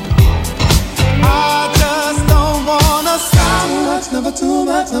 I just don't wanna stop. Never too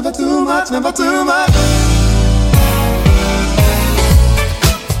much, never too much, never too much.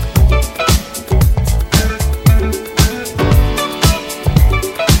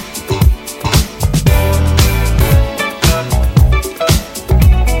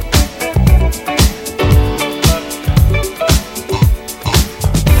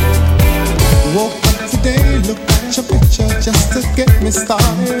 Woke up today, looked at your picture just to get me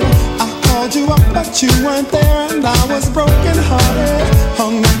started. I called you up, but you weren't there, and I was broken hearted.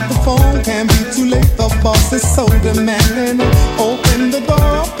 Hung up the phone, can't be too late. The boss is so demanding. Open the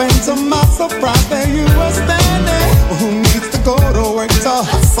door up, and to my surprise, there you were standing. Who needs to go to work to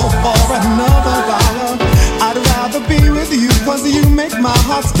hustle for another dollar? I'd rather be with you, cause you make my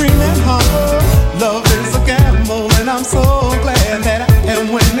heart scream and holler. Love is a gamble, and I'm so glad that I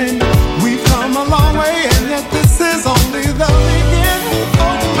am winning. We've come a long way, and yet this is only the beginning.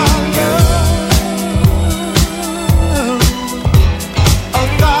 Oh my love,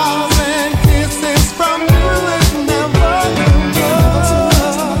 1,000 kisses from you is never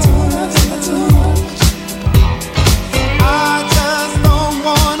too much. I just don't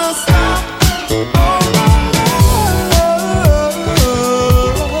wanna stop. Oh my love,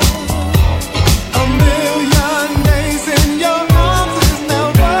 1,000,000 days in your arms is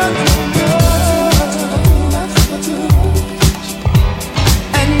never too much.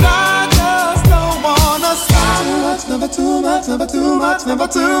 And I just don't wanna stop. Never too much, never too much, never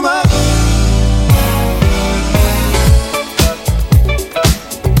too much.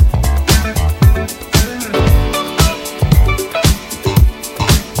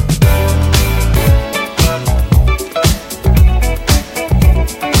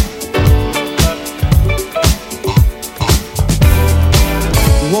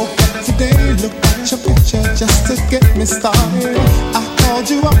 Woke up today, looked at your picture just to get me started. I called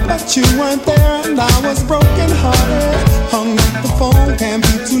you up, but you weren't there, and I was broken hearted. Hung up the phone, can't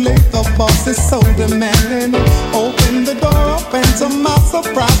be too late. The boss is so demanding. Open the door up, and to my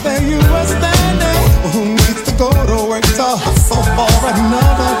surprise, there you were standing. Who needs to go to work to hustle for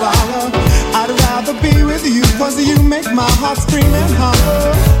another dollar? I'd rather be with you, cause you make my heart scream and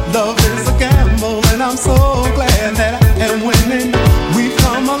holler. Love is a gamble, and I'm so glad that I am winning. We've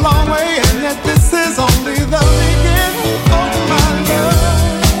come a long way, and yet this is only the beginning. Oh my love,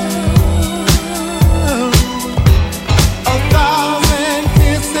 1,000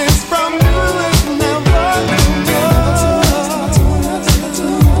 kisses from you is never too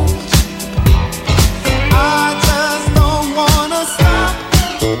much. I just don't wanna stop.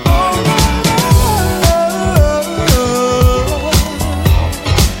 Oh my love,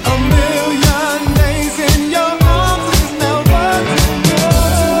 1,000,000 days in your arms is never too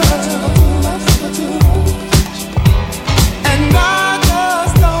much. And I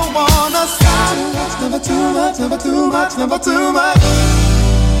just don't wanna stop. Never too much, never too much, never too much.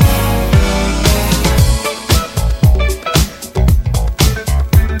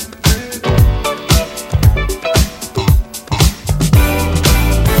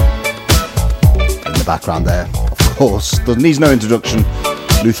 In the background there, of course, needs no introduction.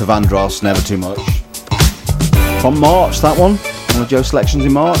 Luther Vandross, Never Too Much. From March, that one of Joe's selections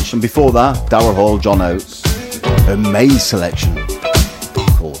in March, and before that, Darryl Hall, John Oates, a May selection.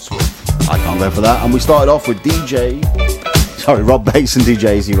 Of course, I can't go for that. And we started off with Rob Bass and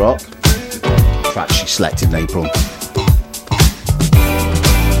DJ Easy Rock. Track she selected in April.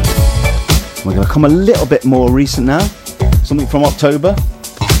 We're going to come a little bit more recent now. Something from October.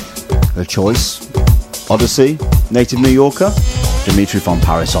 The Choice, Odyssey, Native New Yorker, Dimitri from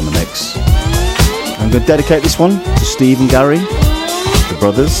Paris on the mix. I'm going to dedicate this one to Steve and Gary, the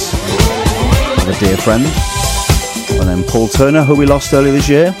brothers, and a dear friend. And then Paul Turner, who we lost earlier this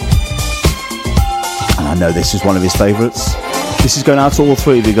year. And I know this is one of his favourites. This is going out to all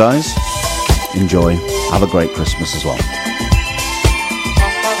three of you guys. Enjoy. Have a great Christmas as well.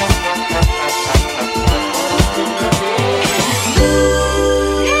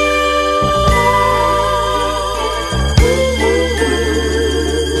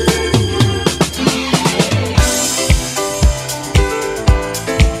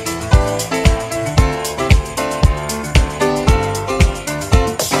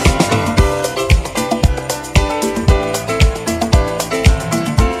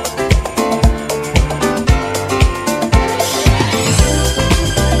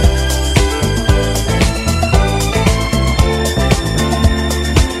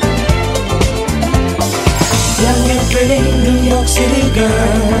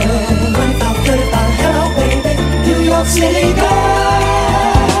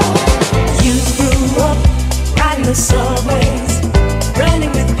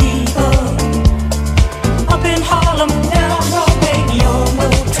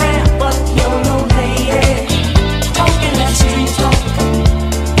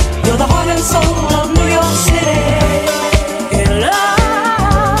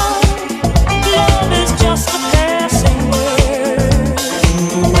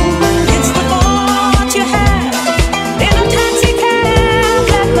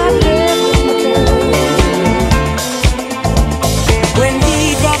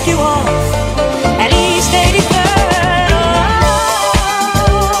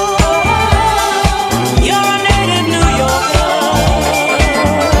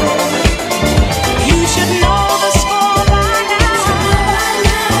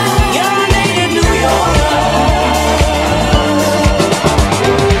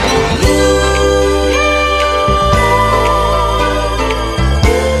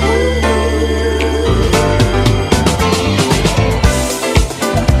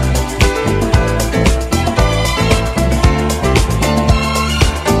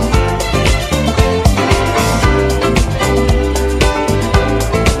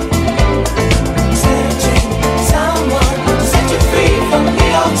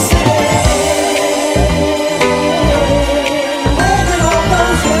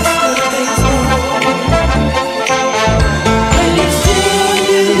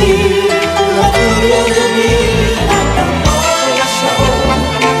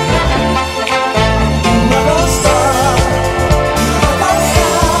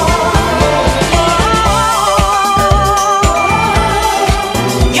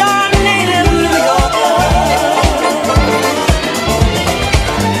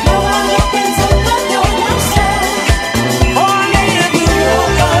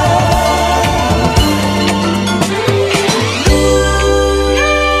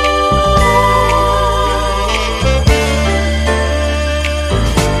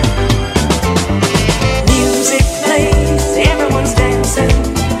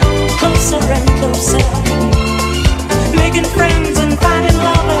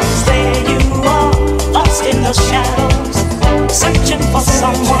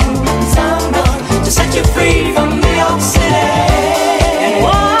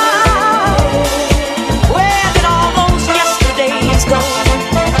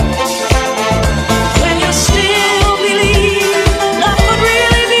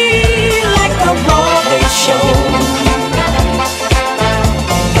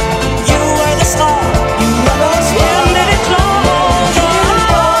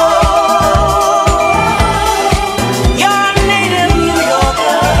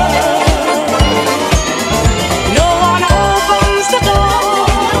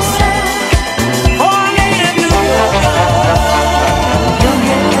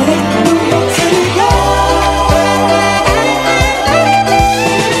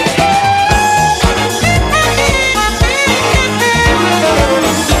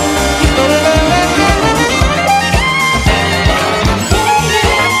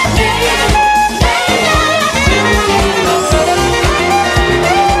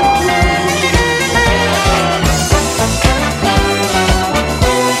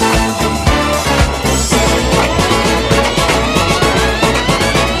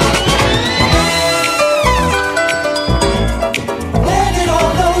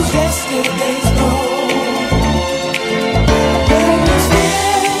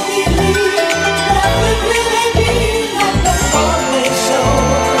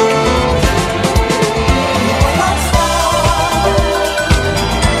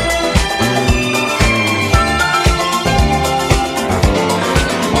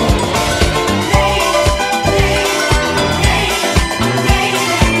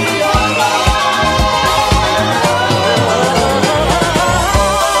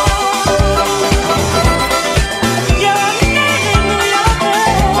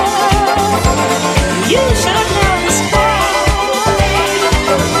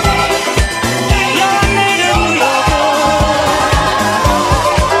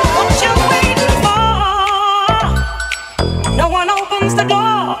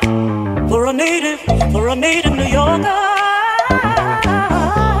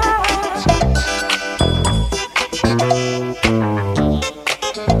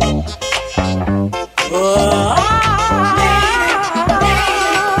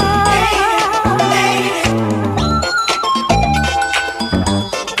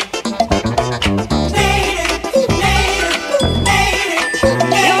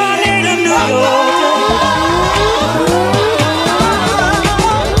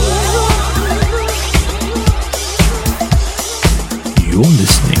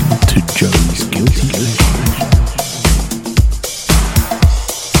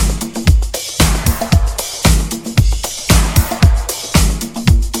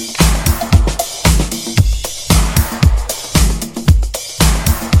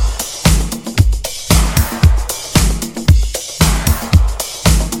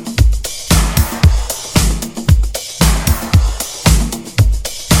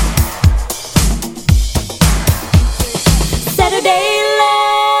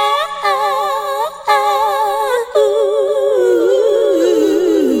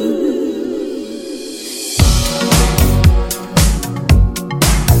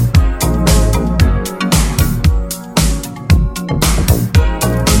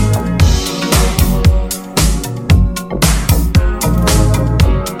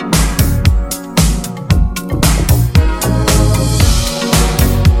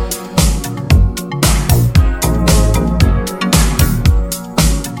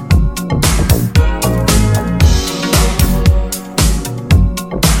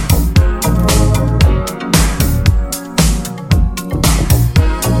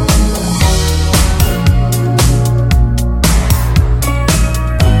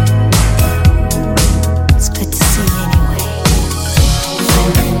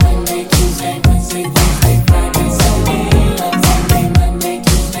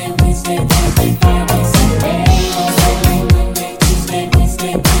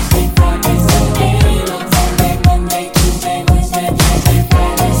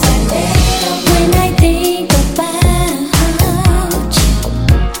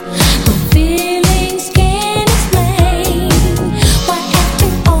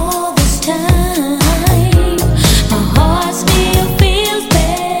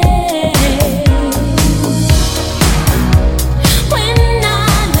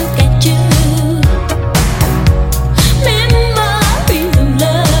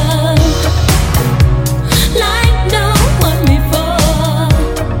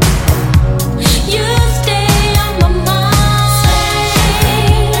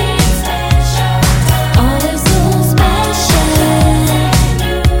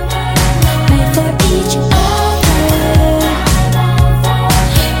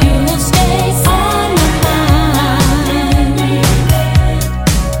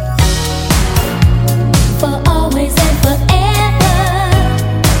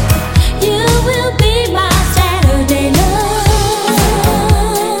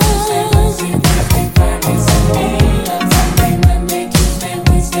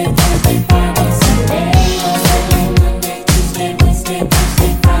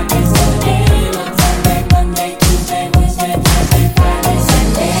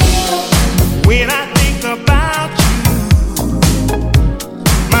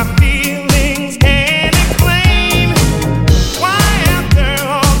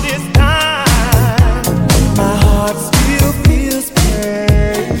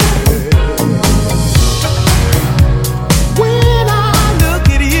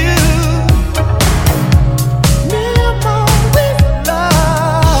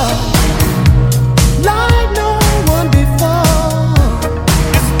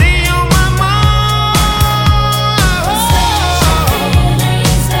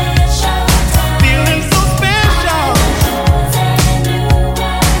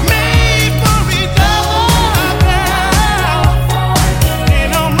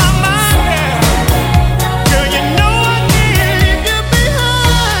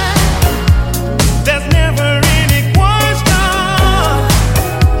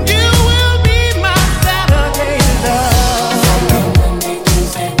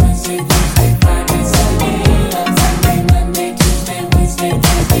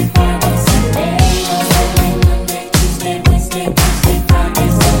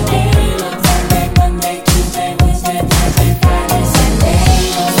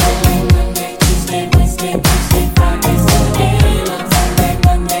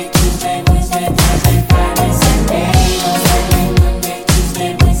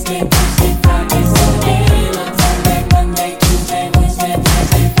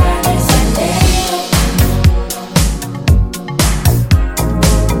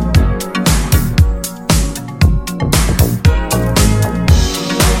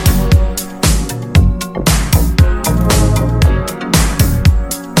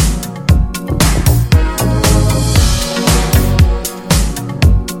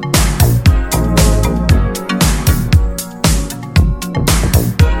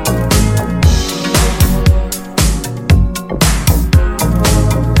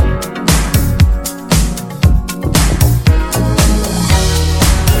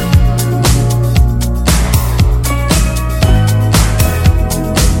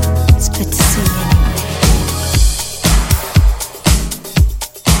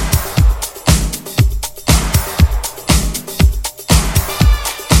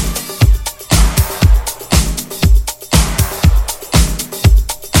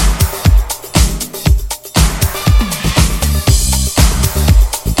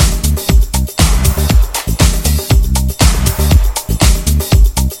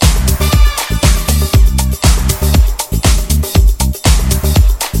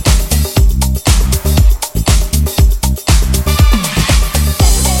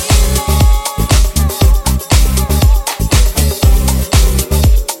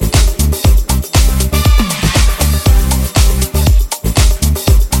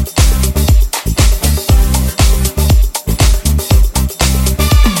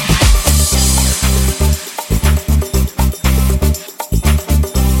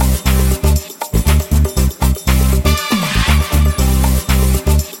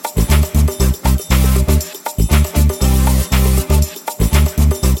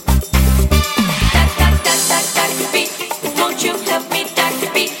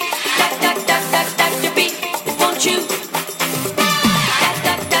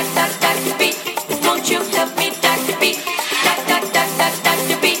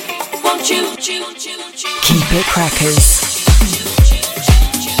 Keep It Crackers.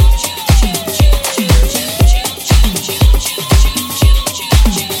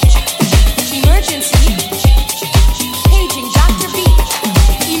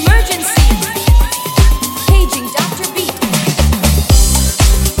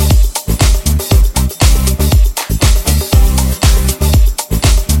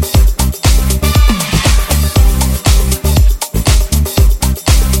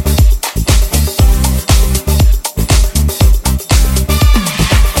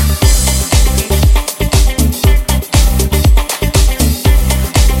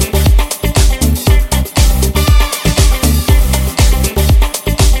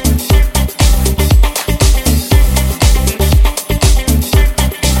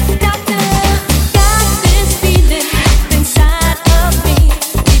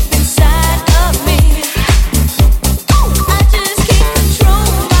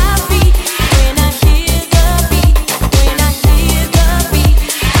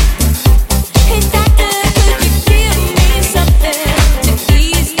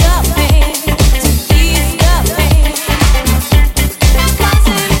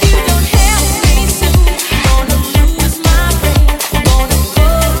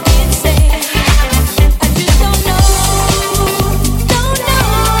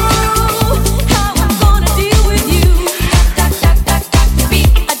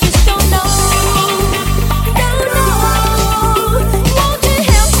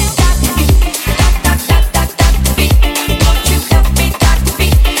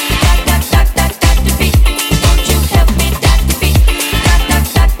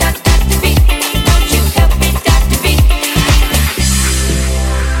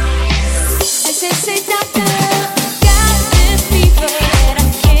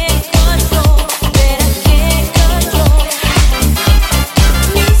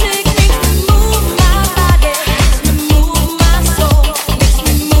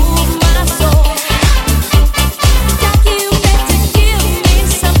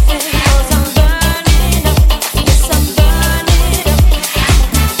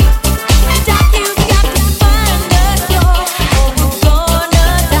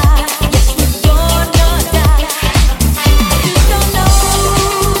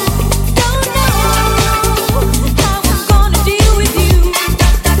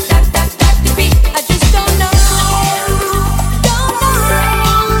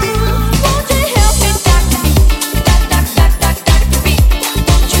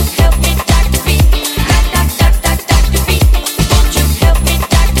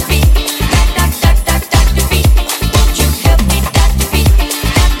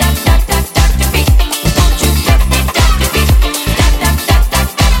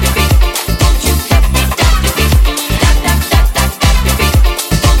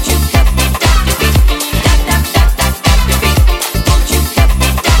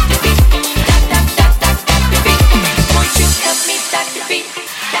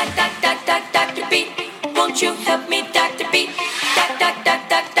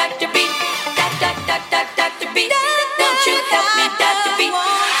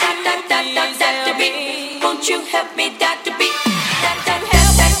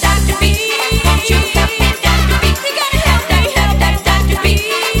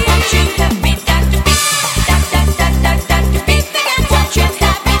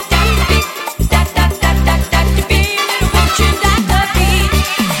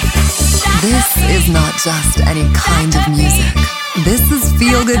 Just any kind of music. This is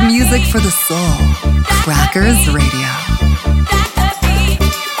feel-good music for the soul. Crackers Radio.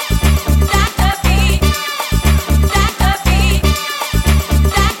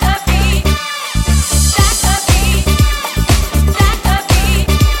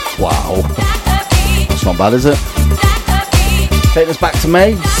 Wow. That's not bad, is it? Taking us back to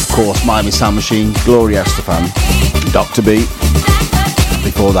May. Of course, Miami Sound Machine, Gloria Estefan, Dr. Beat.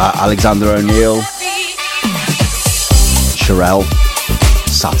 Before that, Alexander O'Neill, Sherelle,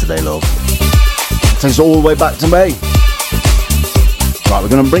 Saturday Love. Takes us all the way back to May. Right, we're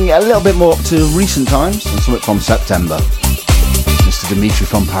going to bring it a little bit more up to recent times and something from September. Mr. Dimitri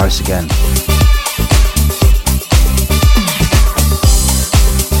from Paris again.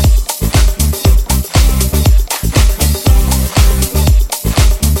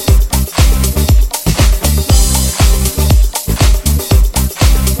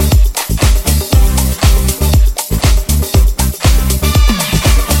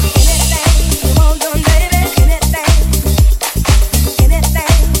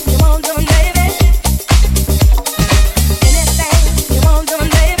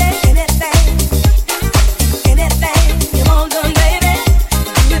 Anything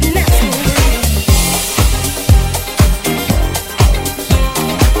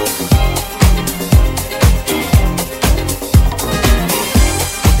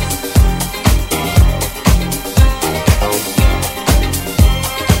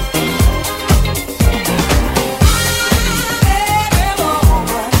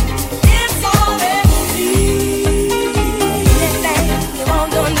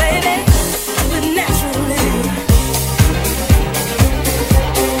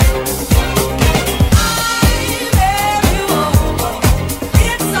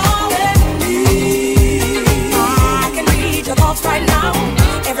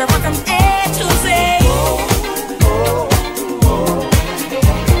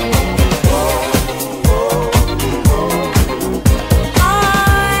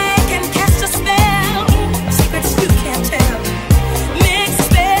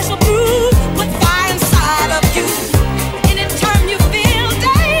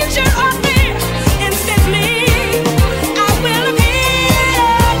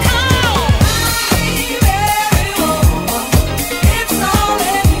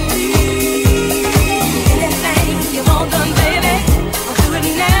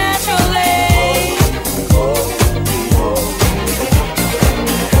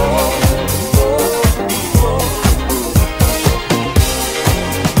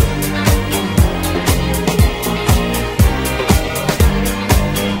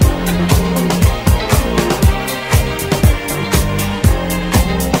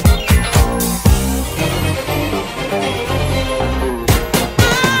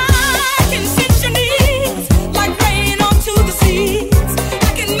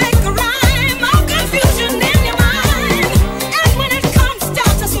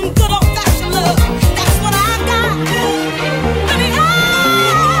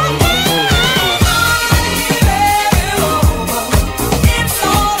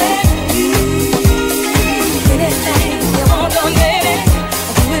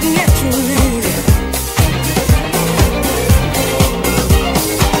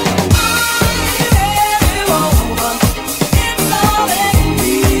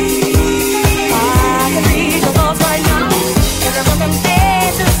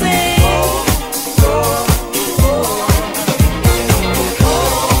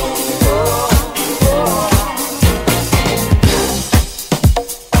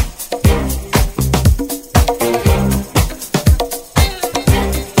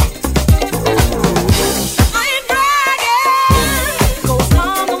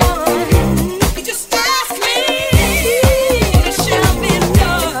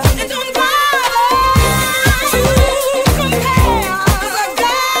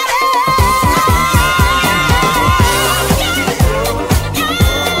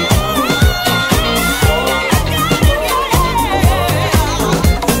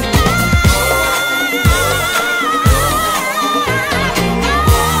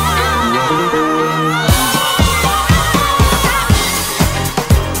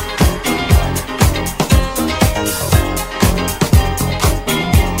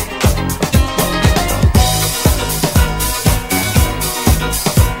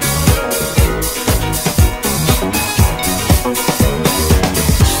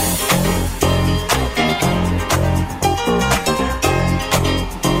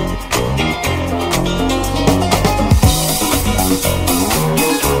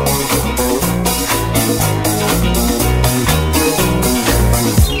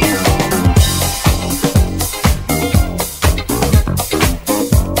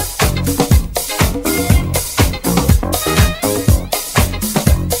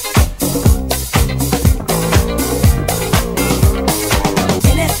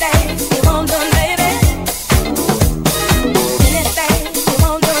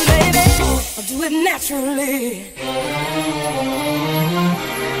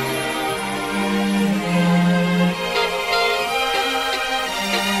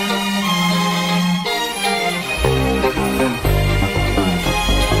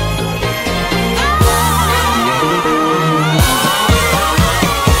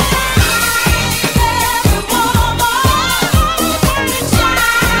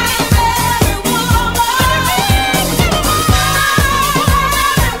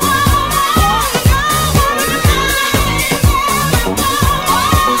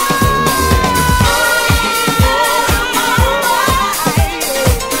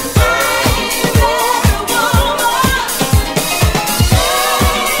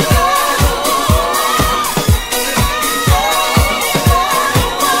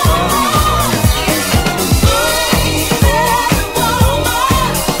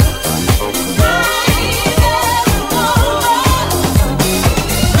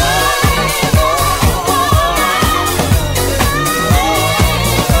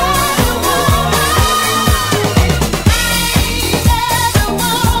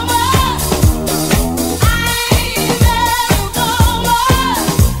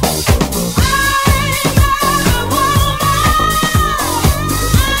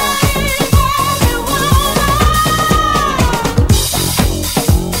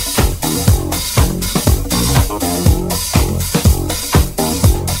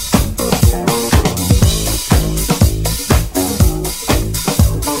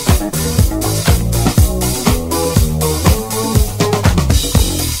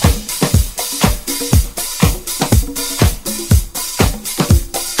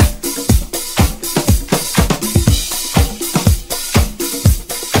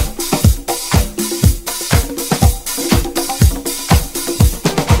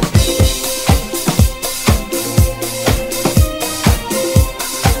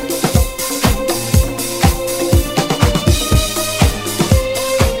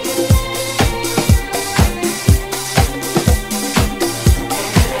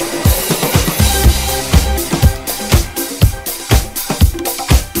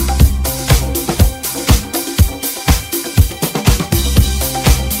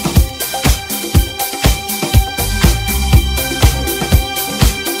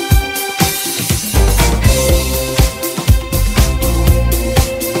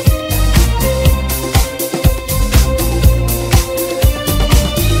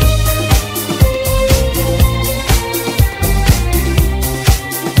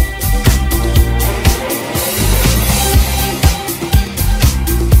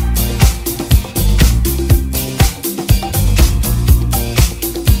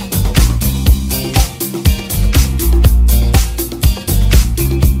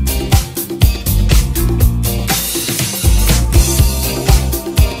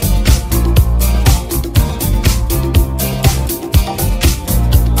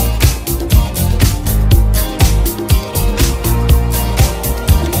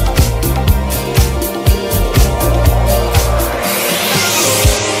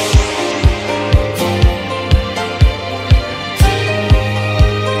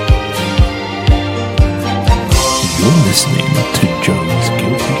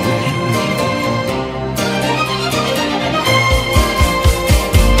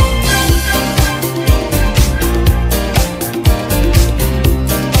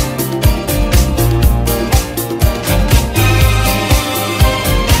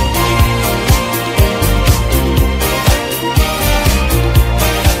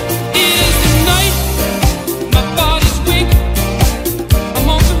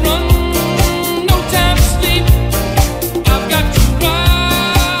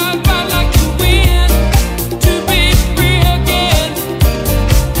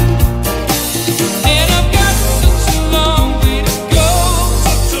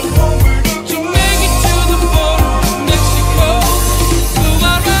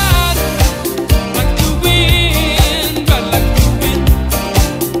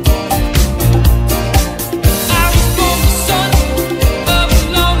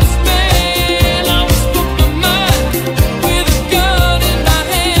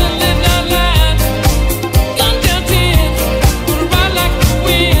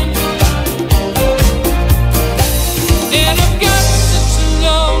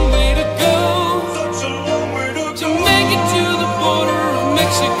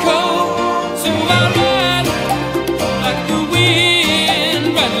Mexico. So I ride like the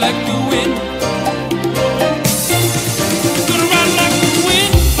wind, ride like the wind. Gonna ride like the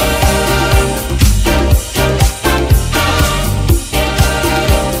wind.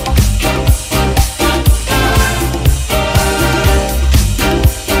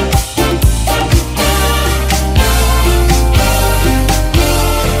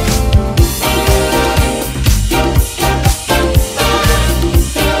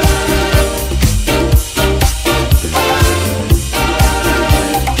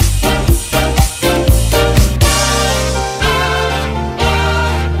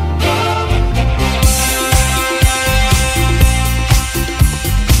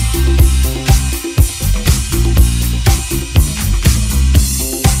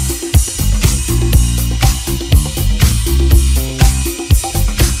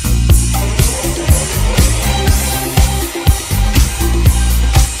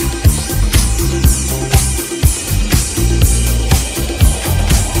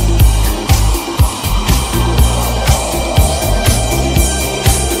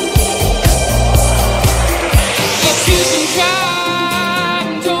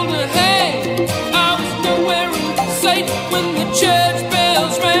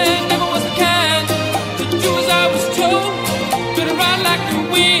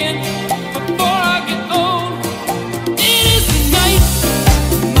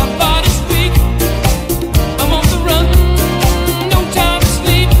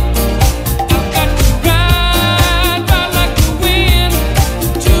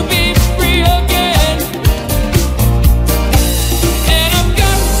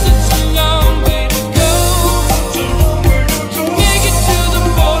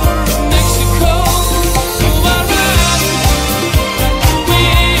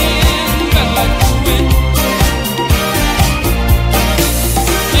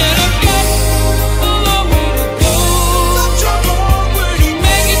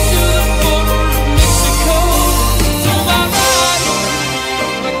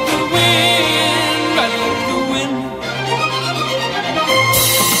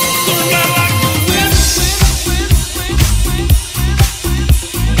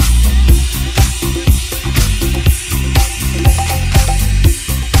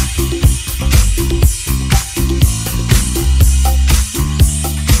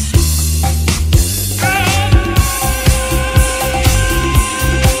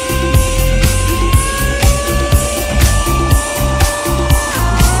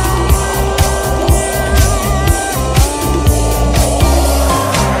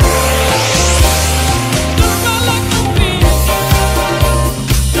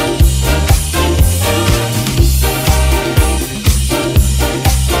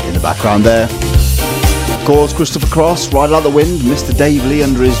 Background there. Of course, Christopher Cross, Ride Like the Wind, Mr. Dave Lee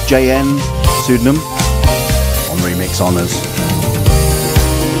under his JN pseudonym on Remix Honours.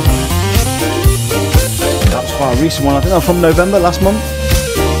 That's quite a recent one, I think that's from November last month.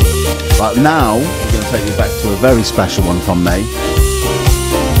 But now, we're going to take you back to a very special one from May,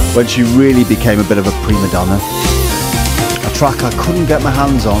 when she really became a bit of a prima donna. A track I couldn't get my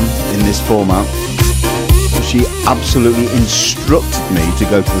hands on in this format. She absolutely instructed me to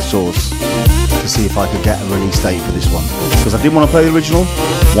go to the source to see if I could get a release date for this one, because I didn't want to play the original,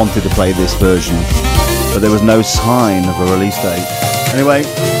 wanted to play this version, but there was no sign of a release date. Anyway,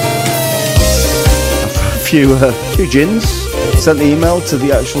 after a few gins, sent the email to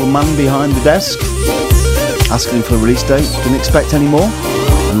the actual man behind the desk asking for a release date. Didn't expect any more,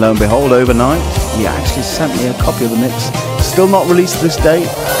 and lo and behold, overnight he actually sent me a copy of the mix. Still not released to this date.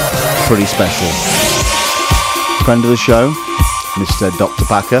 Pretty special. Friend of the show, Mr. Dr.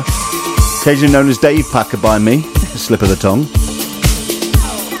 Packer, occasionally known as Dave Packer by me, slip of the tongue.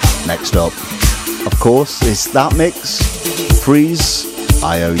 Next up, of course, is that mix, Freeze,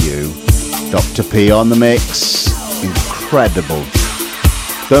 IOU. Dr. P on the mix, incredible.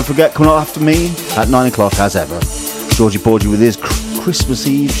 Don't forget, coming up after me at 9 o'clock, as ever, Georgie Porgy with his Christmas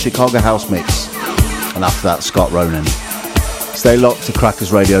Eve Chicago House mix, and after that, Scott Ronan. Stay locked to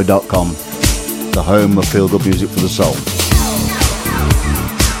crackersradio.com. The home of feel-good music for the soul.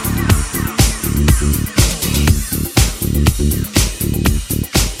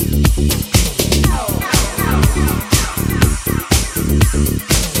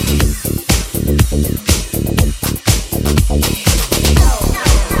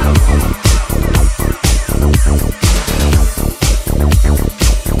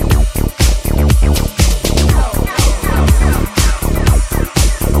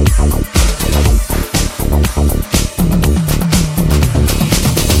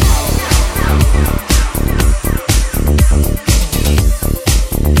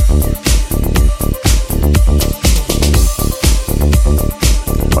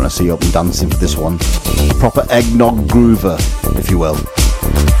 be up and dancing for this one. A proper eggnog groover, if you will.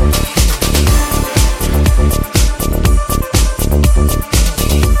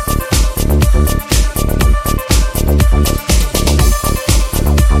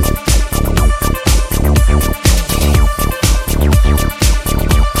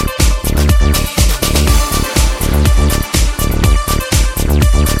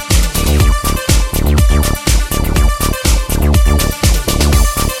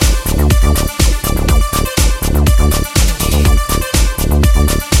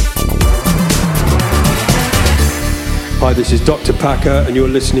 Hi, this is Dr. Packer, and you're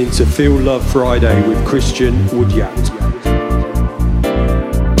listening to Feel Love Friday with Christian Woodyard.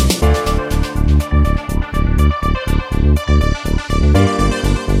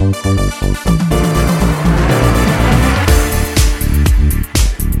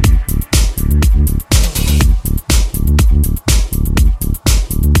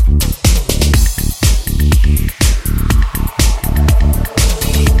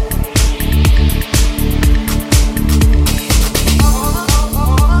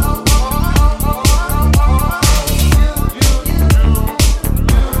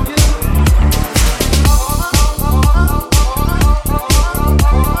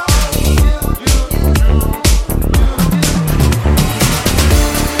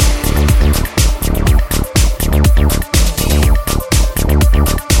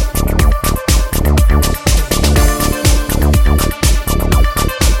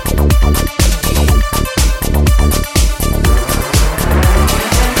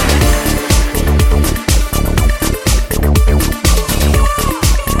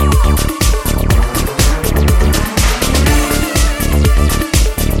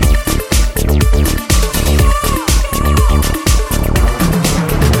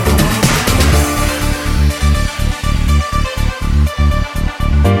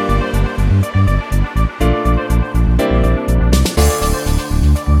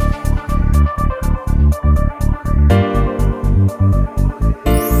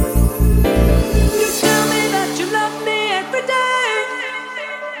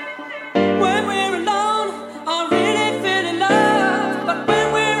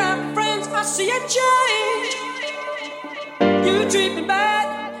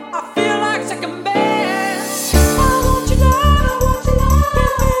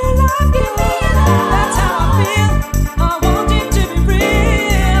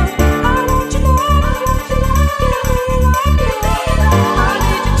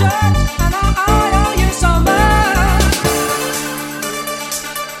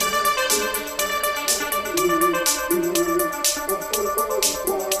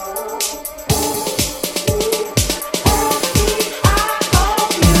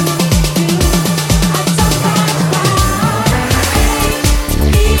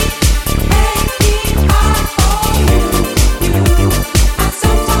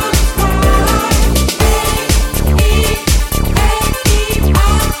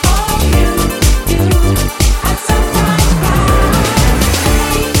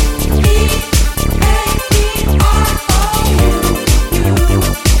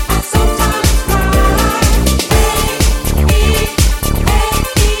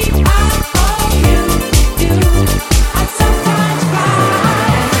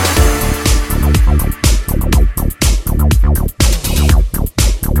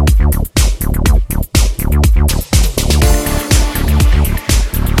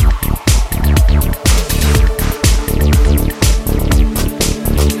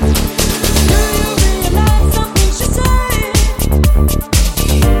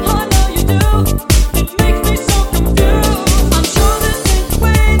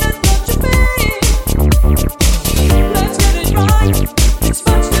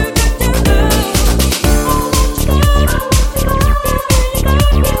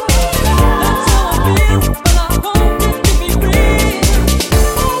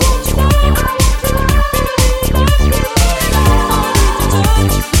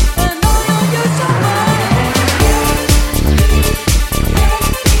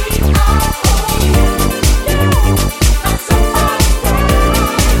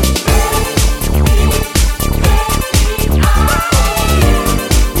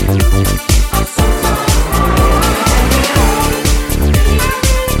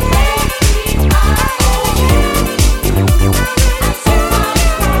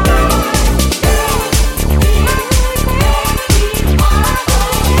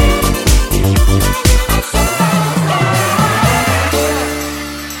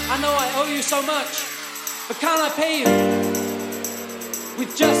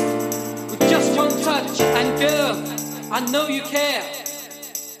 with just one touch. And girl, I know you care.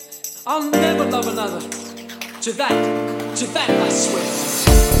 I'll never love another. To that I swear.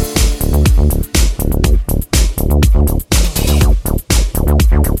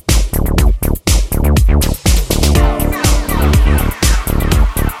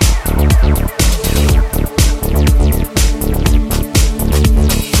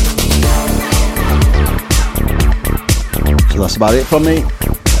 That's about it from me.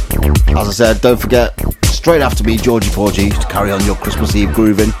 As I said, don't forget, straight after me, Georgie Porgy, to carry on your Christmas Eve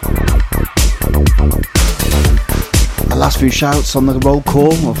grooving. The last few shouts on the roll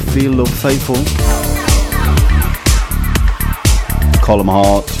call of Feel Love Faithful. Colum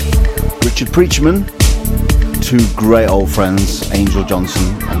Hart, Richard Preachman, two great old friends, Angel Johnson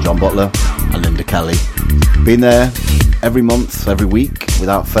and John Butler, and Linda Kelly. Been there every month, every week,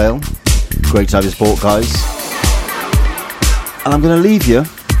 without fail. Great to have your support, guys. And I'm going to leave you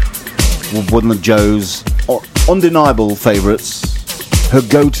with one of Joe's undeniable favourites, her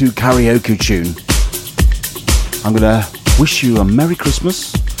go-to karaoke tune. I'm going to wish you a Merry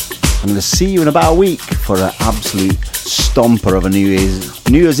Christmas. I'm going to see you in about a week for an absolute stomper of a New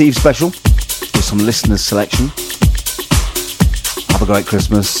Year's Eve special with some listeners' selection. Have a great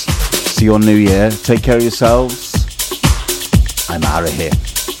Christmas. See you on New Year. Take care of yourselves. I'm out of here.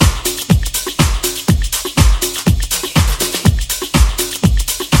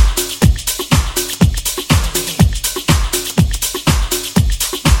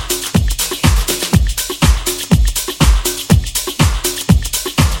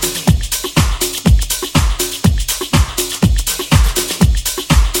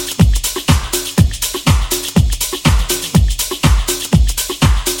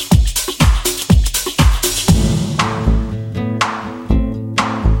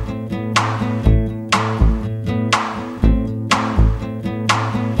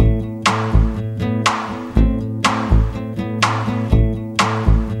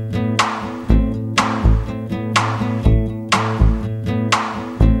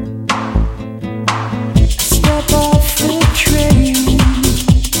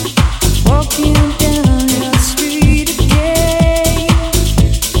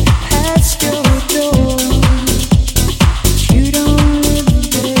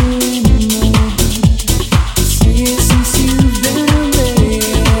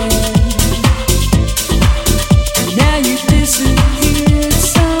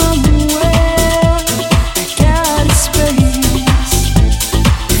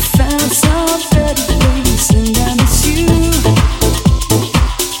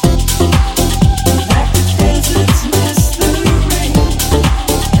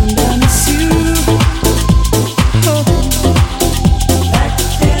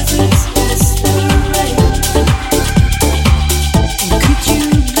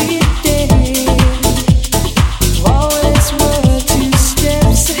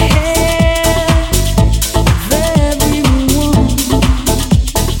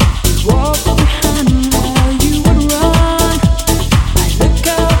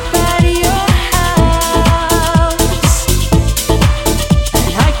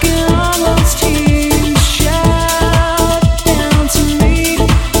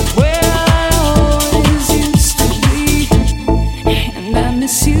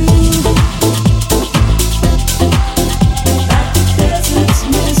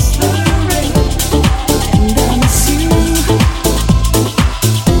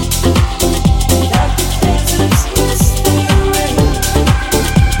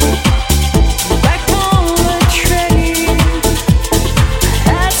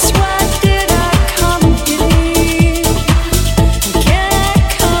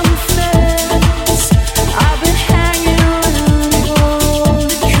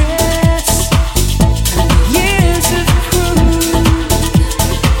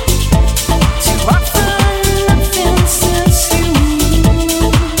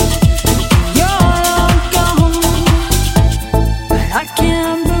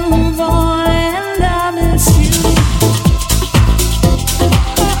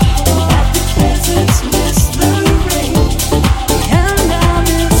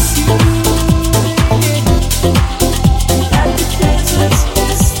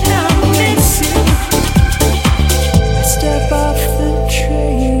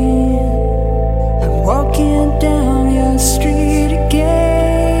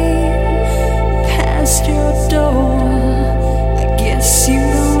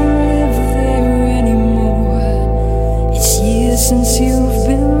 since you've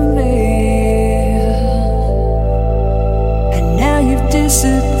been there, and now you've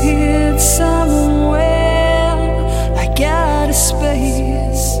disappeared somewhere like out of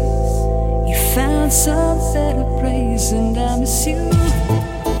space. You found some better place, and I miss you.